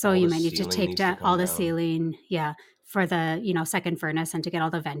 So All you the might need to ceiling take needs to down come all the down. ceiling, yeah, for the second furnace and to get all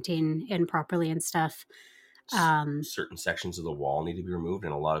the venting in properly and stuff. Certain sections of the wall need to be removed,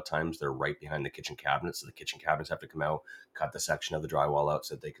 and a lot of times they're right behind the kitchen cabinets, so the kitchen cabinets have to come out, cut the section of the drywall out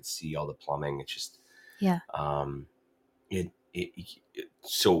so that they could see all the plumbing. It's just Yeah.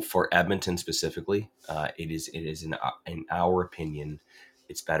 So for Edmonton specifically, it is in our opinion,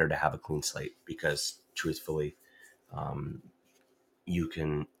 it's better to have a clean slate, because truthfully, you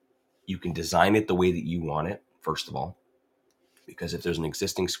can design it the way that you want it, first of all, because if there's an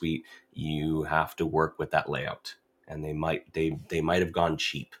existing suite, you have to work with that layout, and they might have gone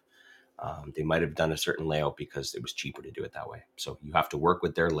cheap. They might have done a certain layout because it was cheaper to do it that way. So you have to work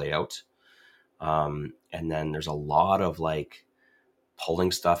with their layout. And then there's a lot of like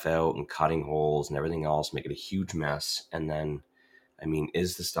pulling stuff out and cutting holes and everything else, make it a huge mess. And then, I mean,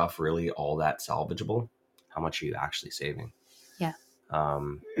 is the stuff really all that salvageable? How much are you actually saving? Yeah.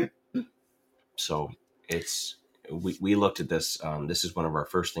 So we looked at this. This is one of our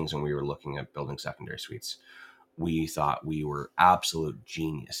first things when we were looking at building secondary suites. We thought we were absolute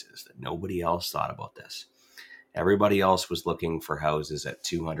geniuses, that nobody else thought about this. Everybody else was looking for houses at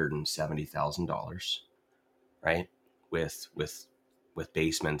 $270,000, right? With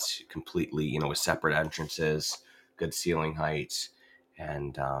basements completely, with separate entrances, good ceiling heights,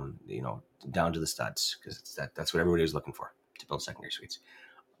 and down to the studs, because that's what everybody was looking for to build secondary suites.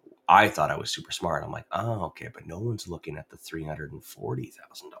 I thought I was super smart. I'm like, oh, okay, but no one's looking at the $340,000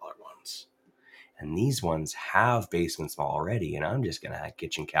 ones. And these ones have basements already, and I'm just going to have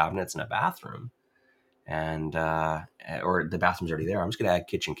kitchen cabinets and a bathroom. And, or the bathroom's already there. I'm just going to add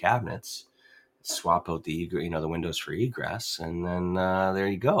kitchen cabinets, swap out the windows for egress, and then there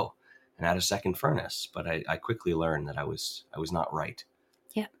you go. And add a second furnace. But I quickly learned that I was not right.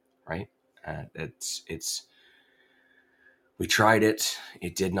 Yeah. Right? We tried it.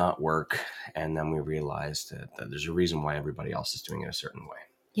 It did not work. And then we realized that there's a reason why everybody else is doing it a certain way.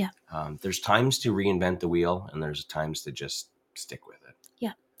 Yeah. There's times to reinvent the wheel, and there's times to just stick with it.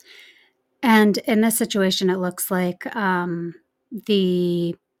 Yeah. And in this situation, it looks like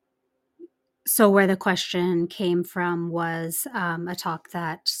so where the question came from was a talk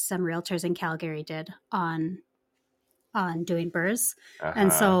that some realtors in Calgary did on doing BRRRRs.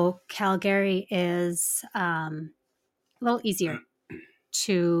 And so Calgary is a little easier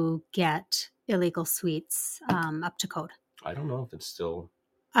to get illegal suites up to code. I don't know if it's still...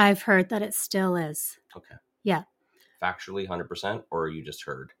 I've heard that it still is. Okay. Yeah. Factually 100%, or you just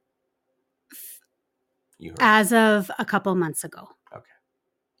heard? You heard. As of a couple months ago. Okay.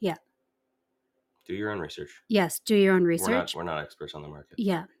 Yeah. Do your own research. Yes, do your own research. We're not experts on the market.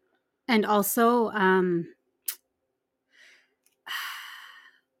 Yeah. And also,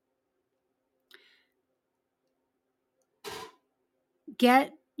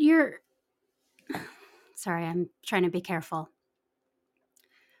 get your... Sorry, I'm trying to be careful.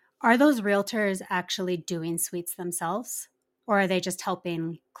 Are those realtors actually doing suites themselves? Or are they just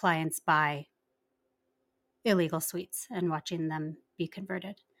helping clients buy illegal suites and watching them be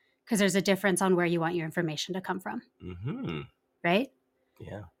converted? Because there's a difference on where you want your information to come from. Mm-hmm. Right?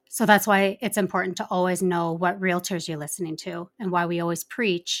 Yeah. So that's why it's important to always know what realtors you're listening to, and why we always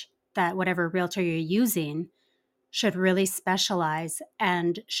preach that whatever realtor you're using should really specialize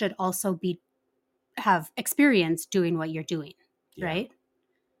and should also have experience doing what you're doing, Yeah. right?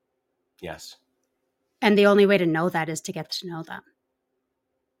 Yes. And the only way to know that is to get to know them.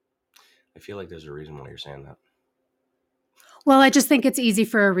 I feel like there's a reason why you're saying that. Well, I just think it's easy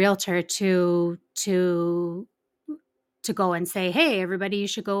for a realtor to go and say, "Hey, everybody, you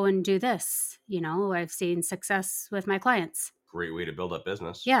should go and do this." You know, I've seen success with my clients. Great way to build up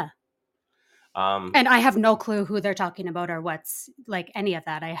business. Yeah. And I have no clue who they're talking about or what's like any of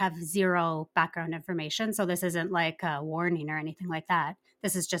that. I have zero background information. So this isn't like a warning or anything like that.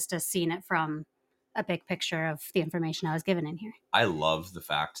 This is just a seeing it from a big picture of the information I was given in here. I love the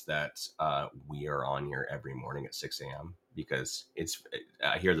fact that we are on here every morning at 6 a.m. because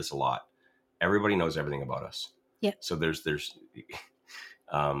I hear this a lot. Everybody knows everything about us. Yeah. So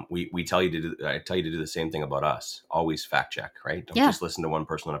we tell you I tell you to do the same thing about us. Always fact check, right? Don't just listen to one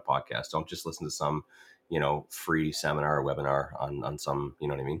person on a podcast. Don't just listen to some, free seminar or webinar on some, you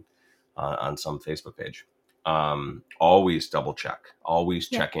know what I mean? On some Facebook page. Always double check, always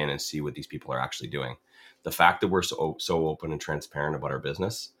check in and see what these people are actually doing. The fact that we're so open and transparent about our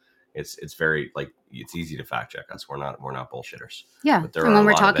business, it's very it's easy to fact check us. We're not bullshitters. Yeah. But And when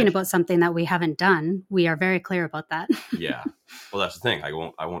we're talking about something that we haven't done, we are very clear about that. Yeah. Well, that's the thing. I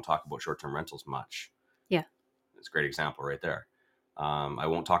won't talk about short-term rentals much. Yeah. It's a great example right there. I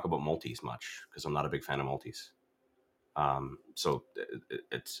won't talk about multis much because I'm not a big fan of multis. So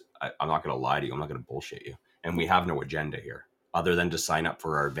I'm not going to lie to you. I'm not going to bullshit you. And we have no agenda here other than to sign up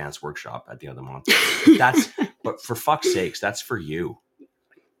for our advanced workshop at the end of the month. But for fuck's sakes, that's for you.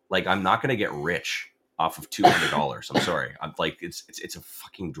 Like, I'm not going to get rich off of $200. I'm sorry. I'm like, it's a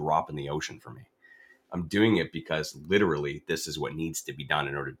fucking drop in the ocean for me. I'm doing it because literally this is what needs to be done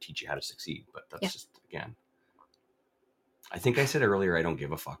in order to teach you how to succeed. But that's just, again, I think I said earlier, I don't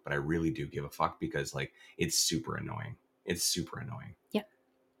give a fuck, but I really do give a fuck because it's super annoying. It's super annoying. Yeah.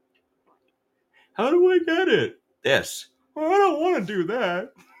 How do I get it? This. Well, I don't want to do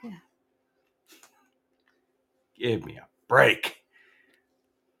that. Yeah. Give me a break.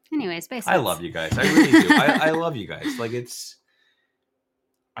 Anyways, basically. I love you guys. I really do. I love you guys.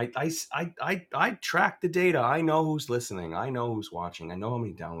 I track the data. I know who's listening. I know who's watching. I know how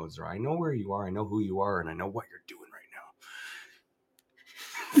many downloads there are. I know where you are. I know who you are. And I know what you're doing right now.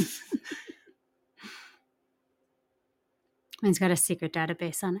 He's got a secret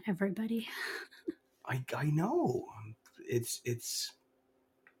database on everybody. I know. It's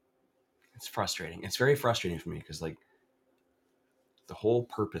frustrating. It's very frustrating for me because the whole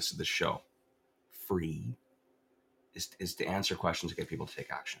purpose of the show, free, is to answer questions to get people to take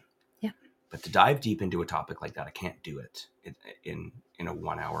action. Yeah. But to dive deep into a topic like that, I can't do it in a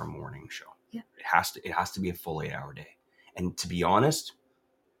 1 hour morning show. Yeah. It has to be a full 8 hour day. And to be honest,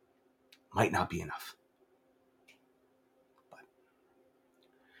 might not be enough.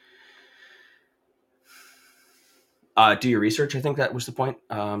 Do your research. I think that was the point.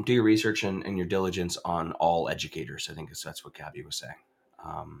 Do your research and your diligence on all educators. I think that's what Gabby was saying.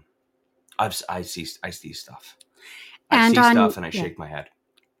 I see stuff. I see stuff and I shake my head.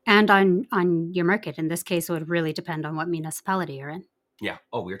 And on your market, in this case, it would really depend on what municipality you're in. Yeah.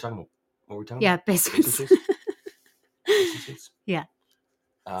 Oh, we were talking about what we're talking about. Yeah, basements. Yeah.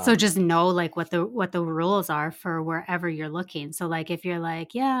 So just know what the rules are for wherever you're looking. So if you're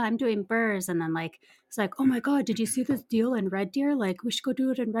I'm doing BRRRRs, and then it's oh my God, did you see this deal in Red Deer? We should go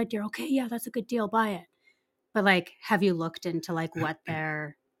do it in Red Deer. Okay, yeah, that's a good deal. Buy it. But have you looked into what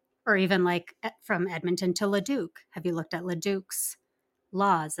they're, or even from Edmonton to Leduc? Have you looked at Leduc's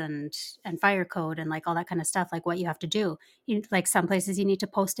laws and fire code and all that kind of stuff? What you have to do. Some places you need to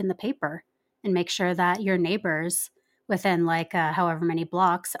post in the paper and make sure that your neighbors within however many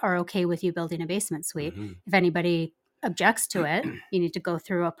blocks are okay with you building a basement suite. Mm-hmm. If anybody objects to it, you need to go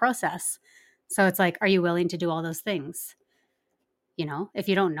through a process. So it's are you willing to do all those things? If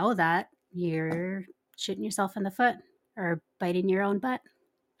you don't know that, you're shooting yourself in the foot or biting your own butt.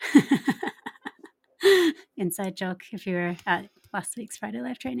 Inside joke if you were at last week's Friday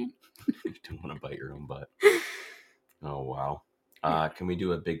Live training. You don't want to bite your own butt. Oh, wow. Can we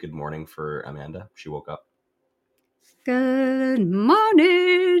do a big good morning for Amanda? She woke up. Good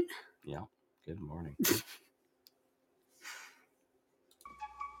morning. Yeah, good morning. It's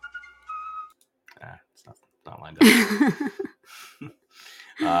not lined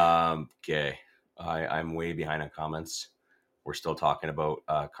up. Okay. I'm way behind on comments. We're still talking about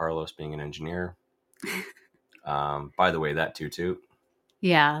Carlos being an engineer. By the way, that toot.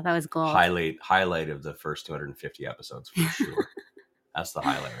 Yeah, that was gold. Highlight of the first 250 episodes for sure. That's the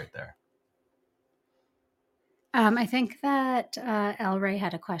highlight right there. I think that El Ray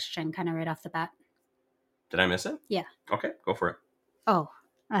had a question kind of right off the bat. Did I miss it? Yeah. Okay, go for it. Oh,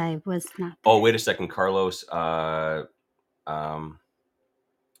 I was not. Oh, there. wait a second. Carlos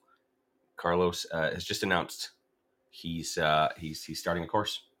has just announced he's starting a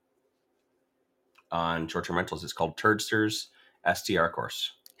course on short-term rentals. It's called Turdster's STR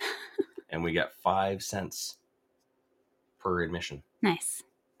course. And we get 5 cents per admission. Nice.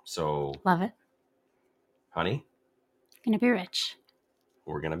 So, Love it. honey, Gonna be rich.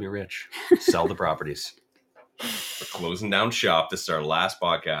 we're going to be rich. Sell the properties. We're closing down shop. This is our last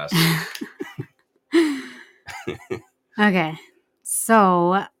podcast. Okay.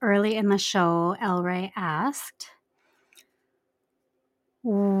 So early in the show, El Ray asked,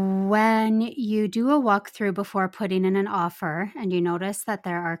 when you do a walkthrough before putting in an offer and you notice that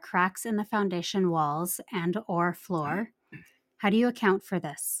there are cracks in the foundation walls and or floor, how do you account for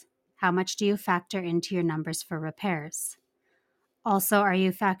this? How much do you factor into your numbers for repairs? Also, are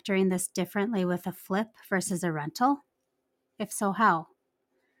you factoring this differently with a flip versus a rental? If so, how?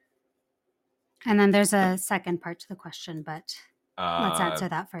 And then there's a second part to the question, but let's answer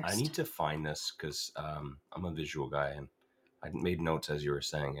that first. I need to find this because I'm a visual guy and I made notes as you were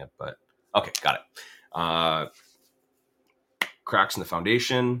saying it, but okay, got it. Cracks in the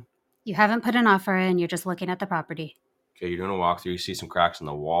foundation. You haven't put an offer in, you're just looking at the property. Okay, you're doing a walkthrough. You see some cracks in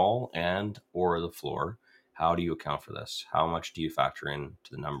the wall and or the floor. How do you account for this? How much do you factor in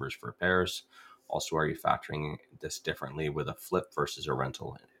to the numbers for repairs? Also, are you factoring this differently with a flip versus a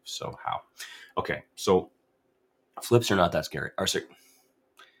rental? If so, how? Okay, so flips are not that scary. Or sorry,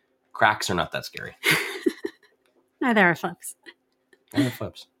 cracks are not that scary. No, there are flips. They're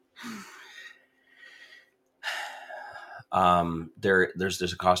flips.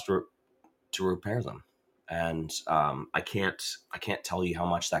 There's a cost to repair them, and I can't tell you how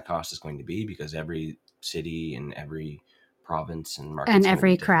much that cost is going to be because every city and every province and market And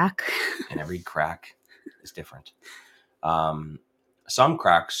every crack. and every crack is different. Some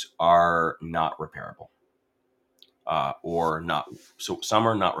cracks are not repairable, or not. So some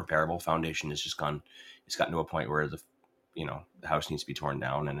are not repairable. Foundation is just gone. It's gotten to a point where the house needs to be torn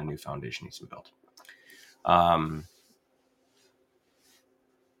down and a new foundation needs to be built.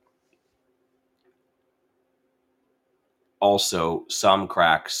 Also, some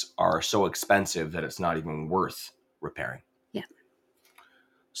cracks are so expensive that it's not even worth repairing. Yeah.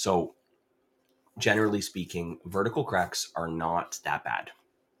 So, generally speaking, vertical cracks are not that bad.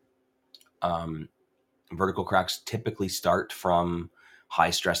 Vertical cracks typically start from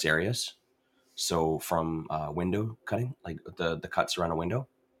high stress areas. So from window cutting, like the cuts around a window.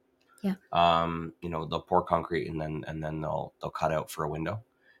 Yeah. They'll pour concrete and then they'll cut out for a window,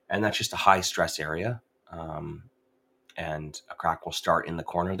 and that's just a high stress area. And a crack will start in the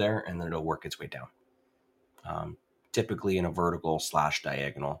corner there, and then it'll work its way down. Typically in a vertical /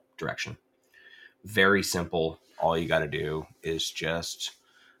 diagonal direction. Very simple. All you got to do is just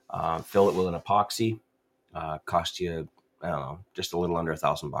fill it with an epoxy. Cost you, I don't know, just a little under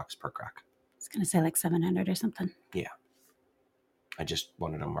 $1,000 per crack. I was going to say like 700 or something. Yeah. I just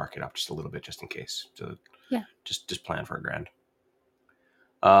wanted to mark it up just a little bit just in case. So yeah. Just plan for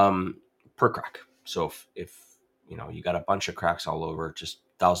 $1,000 per crack. So if you got a bunch of cracks all over, just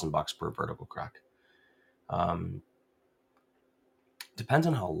 $1,000 per vertical crack. Depends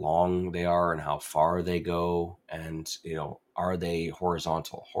on how long they are and how far they go, and are they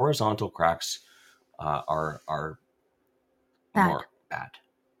horizontal? Horizontal cracks are bad. More bad.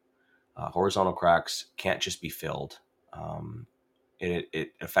 Horizontal cracks can't just be filled.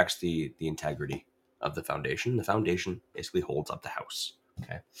 It affects the integrity of the foundation. The foundation basically holds up the house.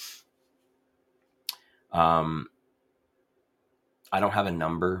 Okay. I don't have a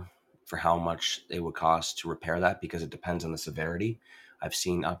number for how much it would cost to repair that because it depends on the severity. I've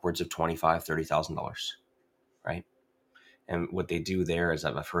seen upwards of $25,000, $30,000, right? And what they do there is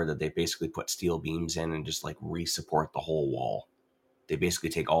I've heard that they basically put steel beams in and just like re-support the whole wall. They basically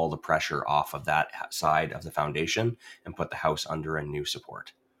take all the pressure off of that side of the foundation and put the house under a new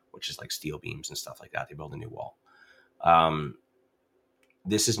support, which is like steel beams and stuff like that. They build a new wall.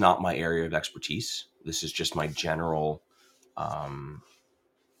 This is not my area of expertise. This is just my general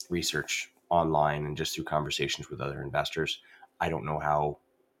research online and just through conversations with other investors. I don't know how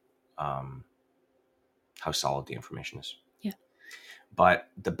solid the information is. Yeah. But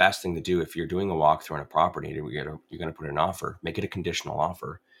the best thing to do if you're doing a walkthrough on a property, you're going to put an offer, make it a conditional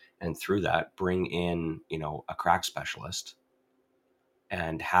offer, and through that bring in a crack specialist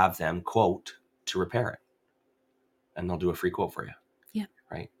and have them quote to repair it, and they'll do a free quote for you. Yeah.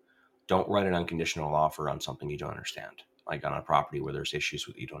 Right. Don't write an unconditional offer on something you don't understand. like on a property where there's issues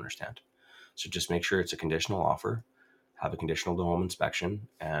with you don't understand. So just make sure it's a conditional offer, have a conditional home inspection,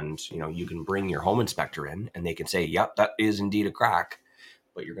 and you can bring your home inspector in and they can say, yep, that is indeed a crack.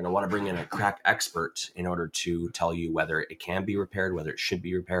 But you're going to want to bring in a crack expert in order to tell you whether it can be repaired, whether it should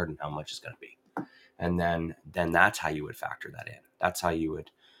be repaired, and how much it's going to be. And then that's how you would factor that in. That's how you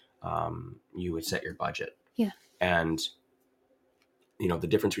would set your budget. Yeah. And the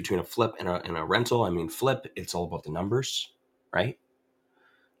difference between a flip and a rental. I mean, flip, it's all about the numbers, right?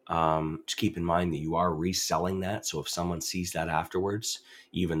 Just keep in mind that you are reselling that. So if someone sees that afterwards,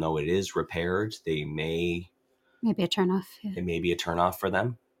 even though it is repaired, they may Maybe a turnoff. Yeah. it may be a turnoff for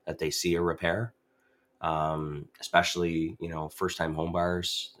them that they see a repair, especially first time home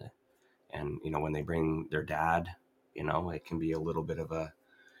buyers, and when they bring their dad, it can be a little bit of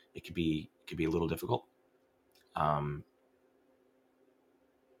it could be a little difficult.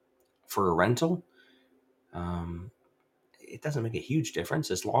 For a rental, it doesn't make a huge difference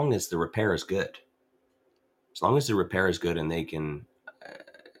as long as the repair is good. As long as the repair is good and they can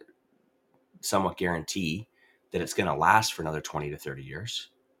somewhat guarantee that it's going to last for another 20 to 30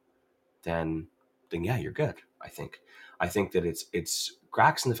 years, then yeah, you're good. I think that it's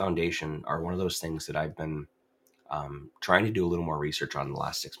cracks in the foundation are one of those things that I've been trying to do a little more research on in the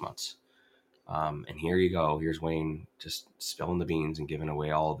last 6 months. And here you go. Here's Wayne just spilling the beans and giving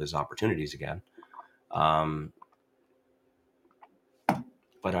away all of his opportunities again.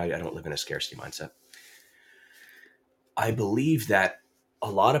 But I don't live in a scarcity mindset. I believe that a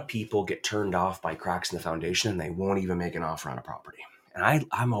lot of people get turned off by cracks in the foundation and they won't even make an offer on a property. And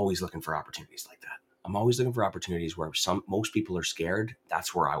I'm always looking for opportunities like that. I'm always looking for opportunities where most people are scared.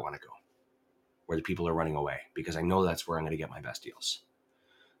 That's where I want to go, where the people are running away, because I know that's where I'm going to get my best deals.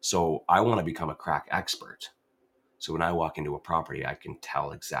 So I want to become a crack expert. So when I walk into a property, I can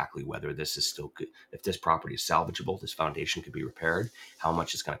tell exactly whether this is still good. If this property is salvageable, this foundation could be repaired, how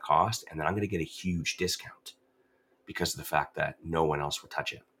much it's going to cost. And then I'm going to get a huge discount because of the fact that no one else will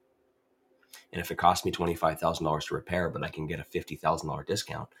touch it. And if it costs me $25,000 to repair, but I can get a $50,000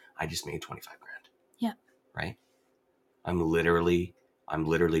 discount, I just made 25 grand. Yeah. Right. I'm literally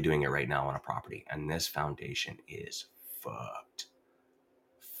doing it right now on a property, and this foundation is fucked.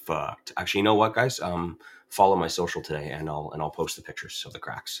 Actually, you know what, guys? Follow my social today, and I'll post the pictures of the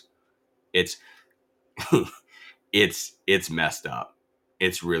cracks. It's it's messed up.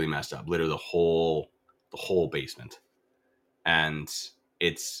 It's really messed up. Literally the whole basement, and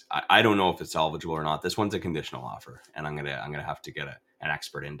I don't know if it's salvageable or not. This one's a conditional offer, and I'm gonna have to get an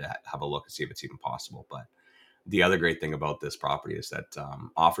expert in to have a look and see if it's even possible. But the other great thing about this property is that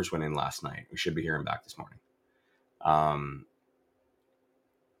offers went in last night. We should be hearing back this morning.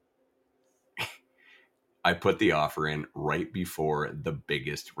 I put the offer in right before the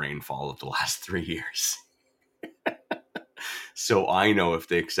biggest rainfall of the last 3 years. So I know if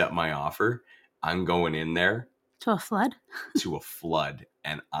they accept my offer, I'm going in there To a flood? to a flood,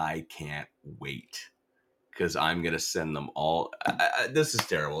 and I can't wait because I'm going to send them all. This is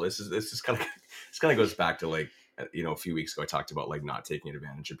terrible. This is kind of goes back to like, a few weeks ago, I talked about like not taking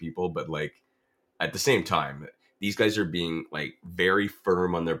advantage of people, but like at the same time, these guys are being like very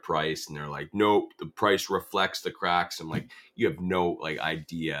firm on their price, and they're like, nope, the price reflects the cracks. I'm like, you have no like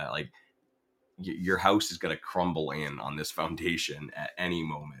idea, like your house is going to crumble in on this foundation at any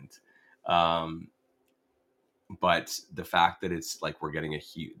moment. But the fact that it's like we're getting a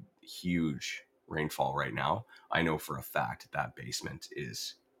huge rainfall right now, I know for a fact that basement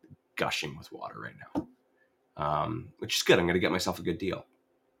is gushing with water right now, which is good. I'm going to get myself a good deal.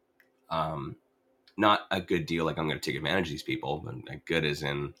 Not a good deal like I'm going to take advantage of these people, but a good as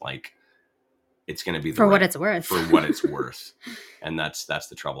in like it's going to be For what it's worth. For what it's worth. And that's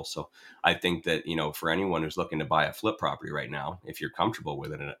the trouble. So I think that, for anyone who's looking to buy a flip property right now, if you're comfortable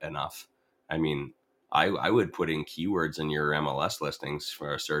with it enough, I mean, I would put in keywords in your MLS listings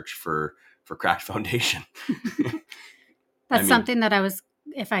for a search for cracked foundation. That's something that I was,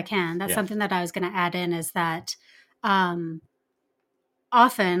 if I can, that's Yeah. something that I was going to add in is that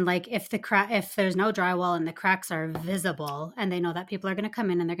often, like if there's no drywall and the cracks are visible and they know that people are going to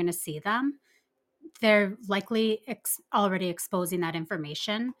come in and they're going to see them, they're likely already exposing that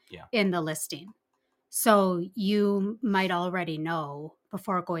information in the listing. So you might already know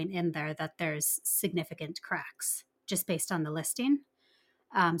before going in there that there's significant cracks just based on the listing.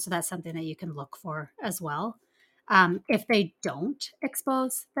 So that's something that you can look for as well. If they don't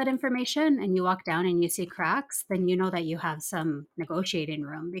expose that information and you walk down and you see cracks, then you know that you have some negotiating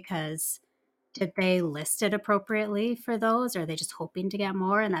room, because did they list it appropriately for those? Or are they just hoping to get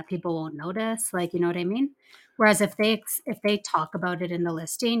more and that people won't notice? Like, you know what I mean? Whereas if they talk about it in the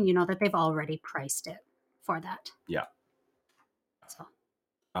listing, you know that they've already priced it for that. Yeah.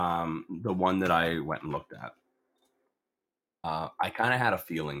 The one that I went and looked at, I kind of had a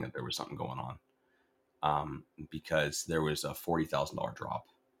feeling that there was something going on, because there was a $40,000 drop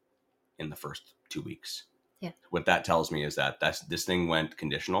in the first 2 weeks. Yeah. What that tells me is that this thing went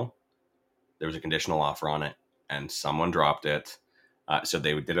conditional. There was a conditional offer on it, and someone dropped it. So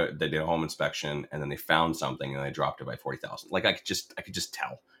they did a home inspection, and then they found something, and they dropped it by 40,000. Like I could just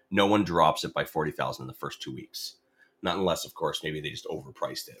tell. No one drops it by 40,000 in the first 2 weeks, not unless, of course, maybe they just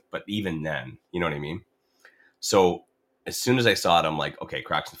overpriced it. But even then, you know what I mean. So as soon as I saw it, I'm like, okay,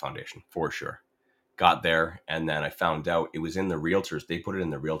 cracks in the foundation for sure. Got there, and then I found out it was in the realtors. They put it in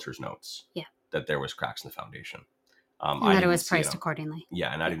the realtors' notes. Yeah. That there was cracks in the foundation. And that it was priced accordingly.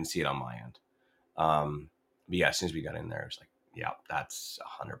 Yeah, and I didn't see it on my end. But yeah, as soon as we got in there, it's like, yeah, that's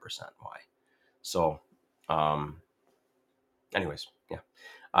 100% why. So, anyways, yeah,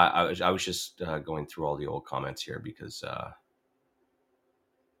 I was just going through all the old comments here because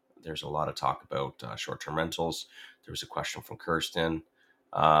there's a lot of talk about short-term rentals. There was a question from Kirsten.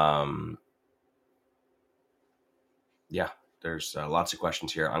 Yeah, there's lots of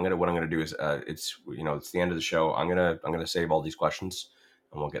questions here. What I'm gonna do is it's the end of the show. I'm gonna save all these questions,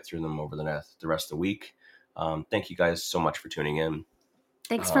 and we'll get through them over the rest of the week. Thank you guys so much for tuning in.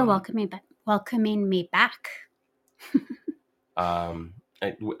 Thanks for welcoming me back. I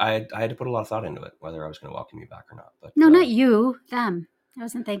had to put a lot of thought into it, whether I was going to welcome you back or not. But no, not you, them. I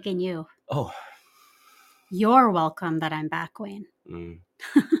wasn't thanking you. Oh, you're welcome that I'm back, Wayne. Thank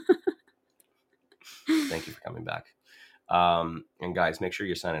you for coming back. And guys, make sure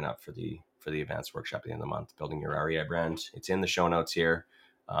you're signing up for the advanced workshop at the end of the month, building your REI brand. It's in the show notes here.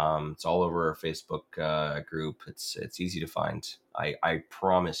 It's all over our Facebook group. It's easy to find. I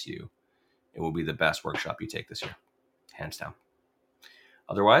promise you, it will be the best workshop you take this year, hands down.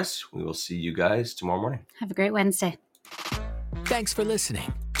 Otherwise, we will see you guys tomorrow morning. Have a great Wednesday. Thanks for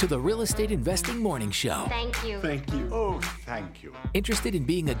listening to the Real Estate Investing Morning Show. Thank you. Thank you. Oh, thank you. Interested in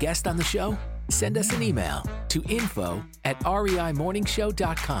being a guest on the show? Send us an email to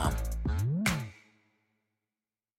info@reimorningshow.com.